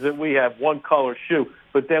is that we have one color shoe,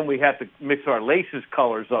 but then we have to mix our laces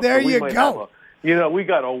colors up. There So we you might go. have we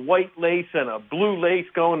got a white lace and a blue lace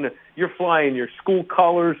going. You're flying your school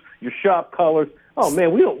colors, your shop colors. Oh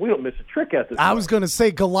man, we don't miss a trick at this. I was going to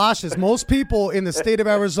say galoshes. Most people in the state of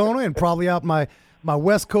Arizona and probably out my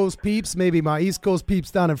West Coast peeps, maybe my East Coast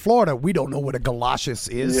peeps down in Florida, we don't know what a galoshes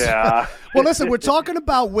is. Yeah. Well, listen, we're talking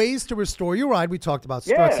about ways to restore your ride. We talked about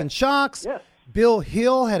struts Yeah. and shocks. Yes. Bill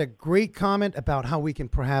Hill had a great comment about how we can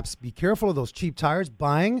perhaps be careful of those cheap tires.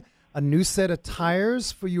 Buying a new set of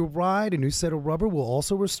tires for your ride, a new set of rubber will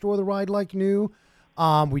also restore the ride like new.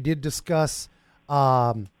 We did discuss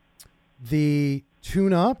the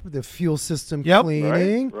tune-up, the fuel system Yep.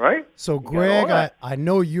 cleaning. Right. So, You got all Greg, that. I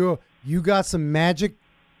know you got some magic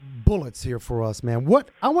bullets here for us, man. What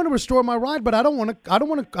I want to restore my ride, but I don't want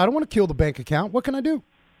to kill the bank account. What can I do?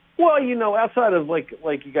 Well, outside of like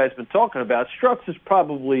you guys been talking about, struts is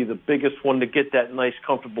probably the biggest one to get that nice,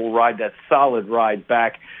 comfortable ride, that solid ride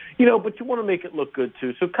back. But you want to make it look good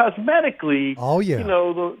too. So cosmetically, Oh, yeah.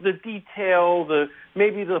 the detail,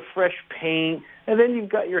 maybe the fresh paint, and then you've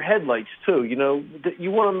got your headlights too.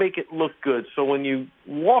 You want to make it look good. So when you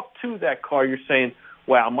walk to that car, you're saying,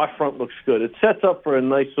 "Wow, my front looks good." It sets up for a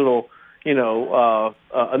nice little,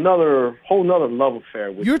 another whole nother love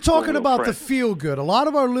affair. With You're talking your about the friend. feel good. A lot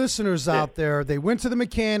of our listeners out there, they went to the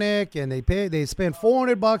mechanic and they spent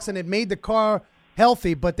 $400 and it made the car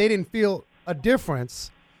healthy, but they didn't feel a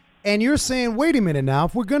difference. And you're saying, wait a minute now,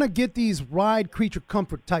 if we're going to get these ride creature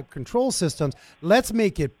comfort type control systems, let's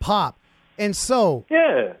make it pop. And so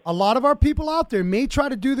Yeah. a lot of our people out there may try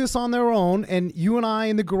to do this on their own, and you and I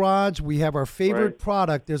in the garage, we have our favorite Right.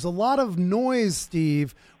 product. There's a lot of noise,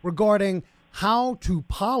 Steve, regarding how to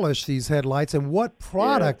polish these headlights and what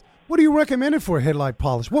product. What do you recommend for a headlight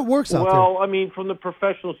polish? What works out Well, I mean, from the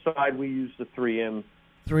professional side, we use the 3M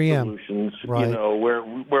there? 3M. solutions. Right.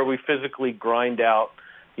 Where we physically grind out,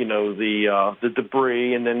 the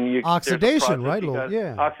debris, and then you Oxidation, there's a process, right, you Lou? got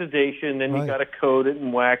Yeah. Oxidation, then Right. you got to coat it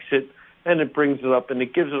and wax it, and it brings it up, and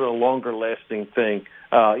it gives it a longer lasting thing.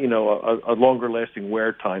 A longer lasting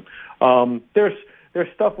wear time. there's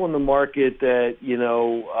stuff on the market that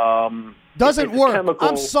Doesn't it's a work. chemical.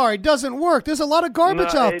 I'm sorry, doesn't work. There's a lot of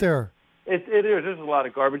garbage out there. It is. There's a lot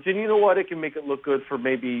of garbage, and you know what? It can make it look good for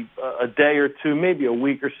maybe a day or two, maybe a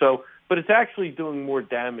week or so. But it's actually doing more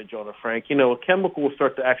damage on it, Frank. A chemical will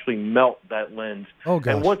start to actually melt that lens. Oh,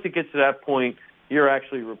 gosh. And once it gets to that point, you're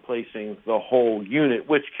actually replacing the whole unit,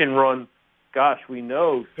 which can run. Gosh, we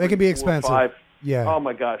know They can be 3, 4, expensive. 5. Yeah. Oh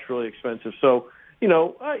my gosh, really expensive. So you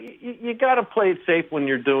got to play it safe when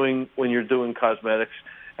you're doing cosmetics.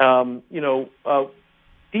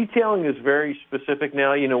 Detailing is very specific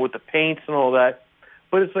now. With the paints and all that.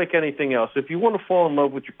 But it's like anything else. If you want to fall in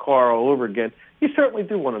love with your car all over again, you certainly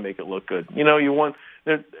do want to make it look good. You want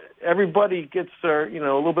everybody gets their a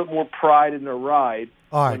little bit more pride in their ride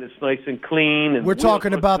when it's nice and clean. And we're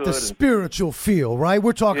talking about the good spiritual feel, right?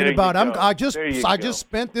 We're talking There you about. go. I There you just go.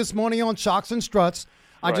 spent this money on shocks and struts.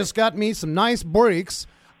 I Right. just got me some nice brakes.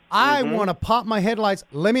 I want to pop my headlights.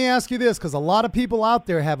 Let me ask you this, because a lot of people out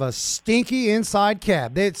there have a stinky inside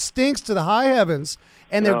cab. It stinks to the high heavens,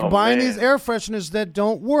 and they're Oh, buying man. these air fresheners that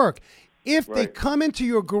don't work. If they Right. come into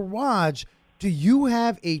your garage, do you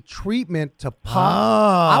have a treatment to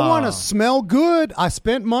pop? I want to smell good. I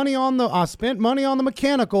spent money on the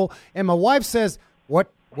mechanical, and my wife says, "What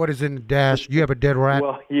is in the dash? You have a dead rat."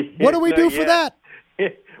 Well, What do we do for that?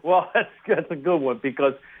 Well, that's a good one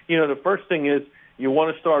because the first thing is you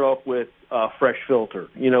want to start off with a fresh filter.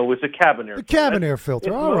 It's a cabin air. The cabin air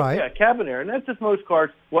filter. All right. Yeah, cabin air, and that's just most cars.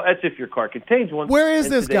 Well, that's if your car contains one. Where is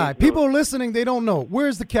in this guy? today's People are listening. They don't know.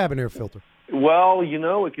 Where's the cabin air filter? Well,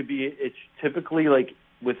 it could be. It's typically like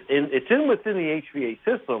within the HVA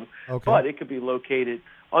system, Okay. but it could be located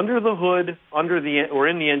under the hood, or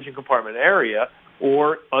in the engine compartment area,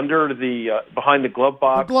 or under the behind the glove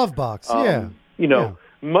box. The glove box. Yeah.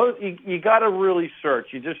 You got to really search.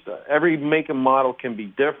 You just every make and model can be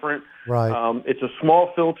different. Right. It's a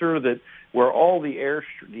small filter where all the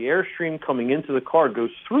airstream coming into the car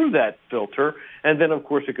goes through that filter, and then of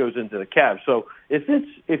course it goes into the cab. So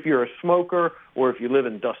if you're a smoker or if you live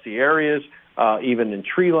in dusty areas, even in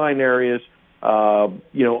tree line areas, a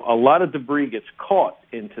lot of debris gets caught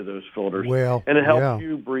into those filters, and it helps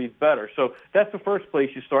you breathe better. So that's the first place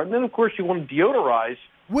you start, and then of course you want to deodorize.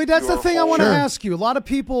 Wait, that's the your thing I whole- want to Sure. ask you. A lot of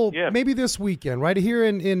people, Yeah. maybe this weekend, right here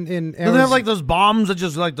in Doesn't Arizona. it have like those bombs that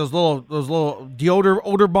just like those little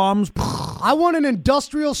odor bombs? I want an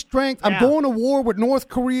industrial strength. I'm Yeah. going to war with North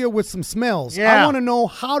Korea with some smells. I Yeah. want to know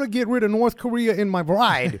how to get rid of North Korea in my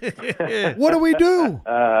ride. What do we do?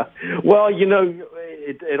 Well,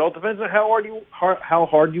 it all depends on how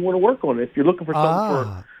hard you want to work on it. If you're looking for something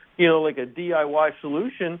for, like a DIY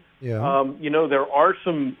solution, Yeah. there are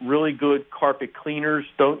some really good carpet cleaners.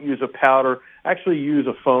 Don't use a powder. Actually use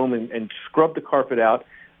a foam and scrub the carpet out.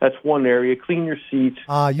 That's one area. Clean your seats.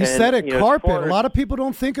 You And, said it, as carpet. far A as- lot of people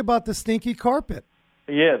don't think about the stinky carpet.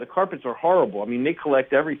 Yeah, the carpets are horrible. I mean, they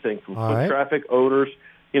collect everything from All foot right. traffic, odors,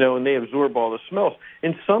 and they absorb all the smells.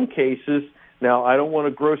 In some cases, now I don't want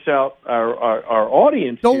to gross out our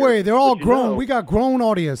audience. Don't here, worry, they're all but grown. We got grown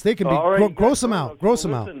audience. They can be All right, gross them guys, out. Gross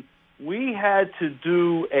them out. listen, we had to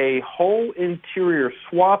do a whole interior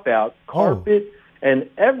swap out, carpet and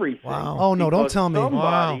everything. Wow. Oh, no, don't because tell me.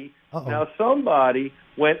 Somebody, Wow. Uh-oh. now somebody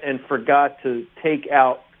went and forgot to take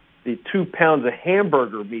out the 2 pounds of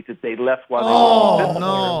hamburger meat that they left while they were sitting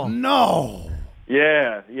no. No.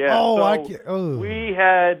 there. Yeah. Oh, so I can't. Oh. we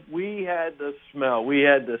had the smell, we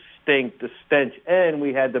had the stink, the stench, and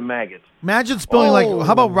we had the maggots. Imagine spilling Oh.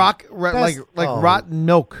 how about That's- like rotten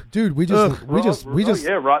milk? Dude, we just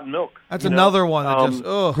rotten milk. That's another one that just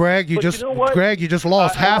Greg, But you know what? you just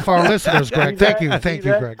lost half our listeners, Greg. Thank you,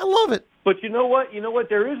 Greg. I love it. But you know what?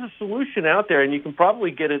 There is a solution out there, and you can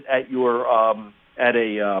probably get it at your at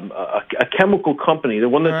a chemical company, the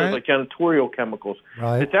one that does Right. like janitorial chemicals.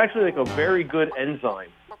 Right. It's actually like a very good enzyme,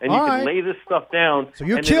 and All you can right. lay this stuff down. So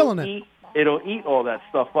you're and killing it. It'll eat all that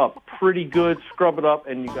stuff up pretty good. Scrub it up,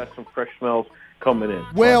 and you got some fresh smells coming in.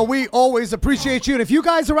 Well, we always appreciate you. And if you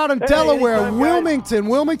guys are out in Delaware, anytime, guys.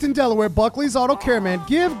 Wilmington, Delaware, Buckley's Auto Care, man,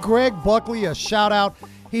 give Greg Buckley a shout out.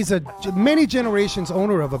 He's a many generations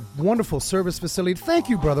owner of a wonderful service facility. Thank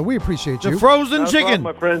you, brother. We appreciate The you. frozen Not a chicken. problem,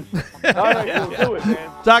 my friends. All right, we'll do it, man.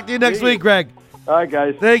 Talk to you next See week, you. Greg. All right,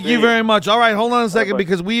 guys. Thank See you very much. All right, hold on a second Bye-bye.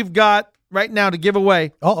 because we've got right now to give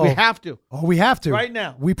away. Uh-oh. We have to. Oh, we have to. Right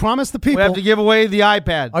now. We promised the We people. have to give away the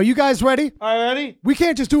iPad. Are you guys ready? All right, ready? We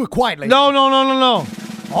can't just do it quietly. No.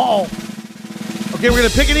 Oh. Okay, we're gonna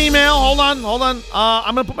pick an email. Hold on.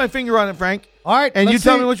 I'm gonna put my finger on it, Frank. All right. And you let's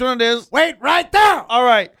tell see. me which one it is. Wait, right there. All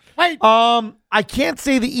right. Wait. I can't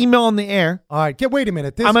say the email on the air. All right. Wait a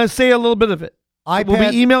minute. This I'm gonna say a little bit of it. So we'll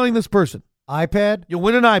iPad, be emailing this person. iPad You'll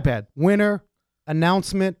win an iPad. winner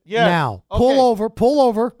announcement Yes. now. Okay. Pull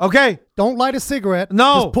over. Okay. Don't light a cigarette.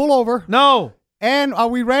 No. Just pull over. No. And are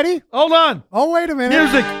we ready? Hold on. Oh, wait a minute.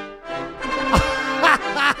 Music.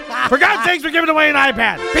 For God's sakes, we're giving away an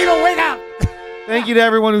iPad. People, wake up. Thank you to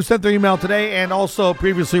everyone who sent their email today and also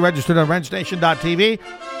previously registered on WrenchNation.tv.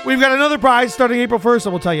 We've got another prize starting April 1st that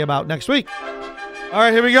we'll tell you about next week. All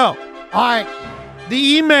right, here we go. All right.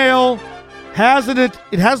 The email has in it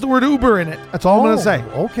has the word Uber in it. That's all I'm going to say.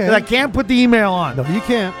 Okay. 'Cause I can't put the email on. No, you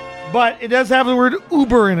can't. But it does have the word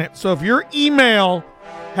Uber in it. So if your email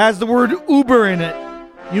has the word Uber in it,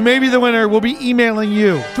 you may be the winner. We'll be emailing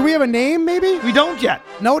you. Do we have a name, maybe? We don't yet.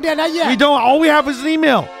 No, not yet. We don't. All we have is an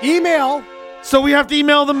email. Email. So we have to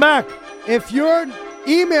email them back. If your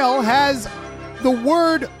email has the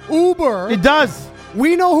word Uber, It does.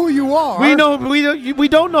 we know who you are. We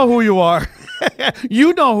don't know who you are.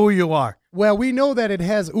 You know who you are. Well, we know that it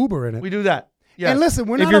has Uber in it. We do that. Yes. And listen,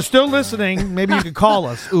 we're if not you're a- still listening, maybe you could call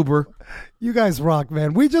us, Uber. You guys rock,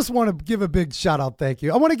 man. We just want to give a big shout out. Thank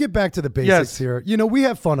you. I want to get back to the basics Yes. here. You know, we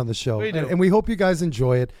have fun on the show, We do. and we hope you guys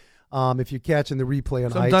enjoy it. If you're catching the replay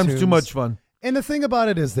on Sometimes iTunes. too much fun. And the thing about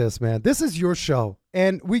it is this, man. This is your show,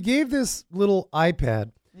 and we gave this little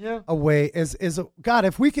iPad away as God.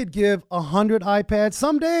 If we could give 100 iPads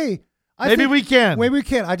someday, Maybe we can. Maybe we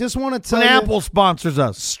can. I just want to tell When you, Apple sponsors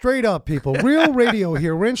us. straight up, people, real radio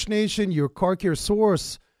here, Wrench Nation, your car care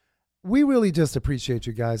source. We really just appreciate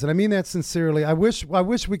you guys, and I mean that sincerely. I wish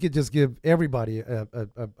we could just give everybody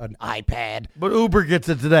an iPad. But Uber gets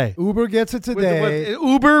it today. Uber gets it today.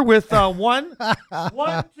 Uber with one,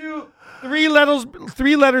 two, three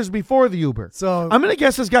letters before the Uber. So I'm going to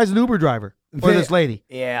guess this guy's an Uber driver or this lady.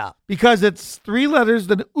 Yeah. Because it's 3 letters,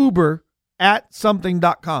 then Uber at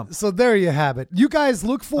something.com. So there you have it. You guys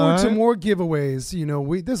look forward All to right. more giveaways. You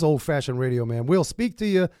know, this old fashioned radio, man. We'll speak to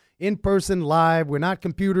you in person, live. We're not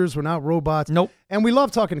computers. We're not robots. Nope. And we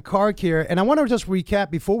love talking car care. And I want to just recap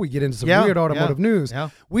before we get into some Yeah, weird automotive yeah, news. yeah.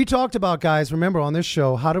 We talked about, guys, remember on this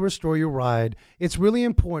show, how to restore your ride. It's really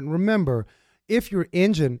important. Remember, if your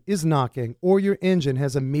engine is knocking or your engine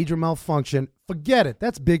has a major malfunction, forget it.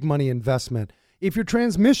 That's big money investment. If your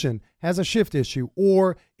transmission has a shift issue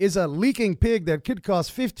or is a leaking pig that could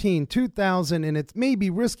cost $15,000, $2,000, and it may be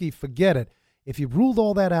risky, forget it. If you've ruled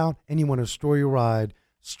all that out and you want to restore your ride,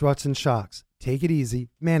 Struts and Shocks, take it easy,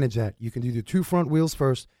 manage that. You can do the 2 front wheels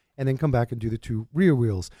first and then come back and do the 2 rear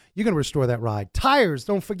wheels. You're going to restore that ride. Tires,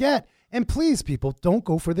 don't forget. And please, people, don't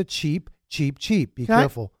go for the cheap. Be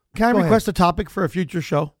careful. Can I Go request ahead. a topic for a future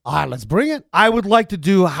show? All right, let's bring it. I would like to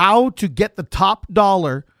do how to get the top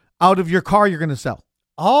dollar out of your car you're going to sell.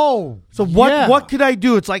 Oh, So what yeah. what could I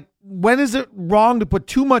do? It's like, when is it wrong to put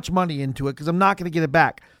too much money into it? Because I'm not going to get it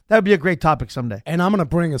back. That would be a great topic someday. And I'm going to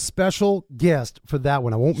bring a special guest for that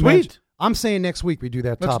one. I won't Sweet. mention. I'm saying next week we do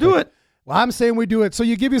that Let's topic. do it. Well, I'm saying we do it. So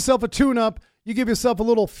you give yourself a tune-up. You give yourself a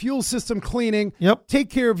little fuel system cleaning. Yep. Take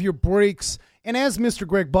care of your brakes. And as Mr.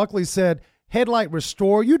 Greg Buckley said, Headlight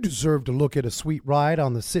Restore. You deserve to look at a sweet ride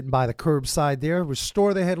on the sitting by the curbside there.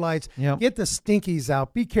 Restore the headlights. Yep. Get the stinkies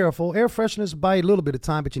out. Be careful. Air fresheners buy you a little bit of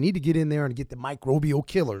time, but you need to get in there and get the microbial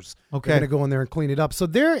killers. Okay. You're going to go in there and clean it up. So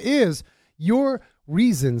there is your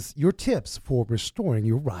reasons, your tips for restoring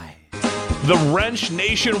your ride. The Wrench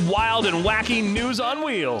Nation Wild and Wacky News on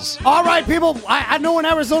Wheels. All right, people. I know in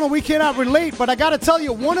Arizona we cannot relate, but I got to tell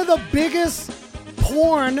you, one of the biggest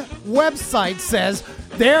porn websites says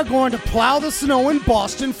they're going to plow the snow in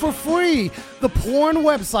Boston for free. The porn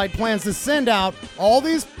website plans to send out all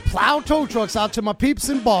these plow tow trucks out to my peeps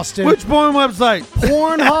in Boston. Which porn website?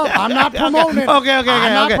 Pornhub. I'm not promoting it. Okay.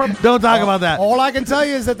 I'm not Okay. Don't talk about that. All I can tell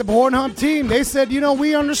you is that the Pornhub team, they said,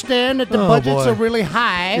 we understand that the Oh, budgets boy. are really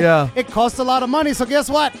high. Yeah. It costs a lot of money. So guess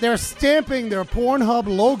what? They're stamping their Pornhub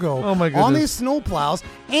logo Oh, my on goodness. these snowplows,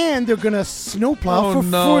 and they're going to snowplow Oh, for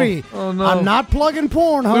no. free. Oh, no. I'm not plugging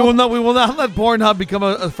Pornhub. We will not let Pornhub become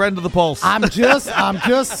a friend of the Pulse. I'm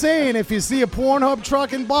just saying, if you see a Pornhub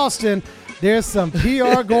truck in Boston, there's some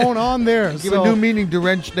PR going on there. Give a new meaning to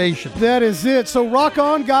Wrench Nation. That is it. So rock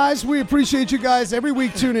on, guys. We appreciate you guys every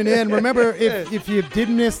week tuning in. Remember, if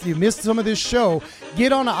you missed some of this show,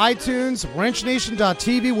 get on to iTunes,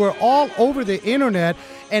 wrenchnation.tv. We're all over the internet.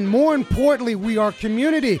 And more importantly, we are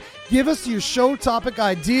community. Give us your show topic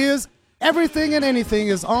ideas. Everything and anything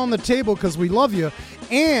is on the table because we love you.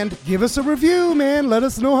 And give us a review, man. Let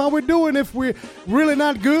us know how we're doing. If we're really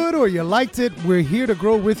not good or you liked it, we're here to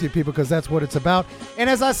grow with you, people, because that's what it's about. And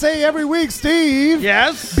as I say every week, Steve,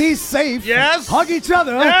 Yes. be safe. Yes. Hug each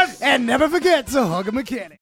other. Yes. And never forget to hug a mechanic.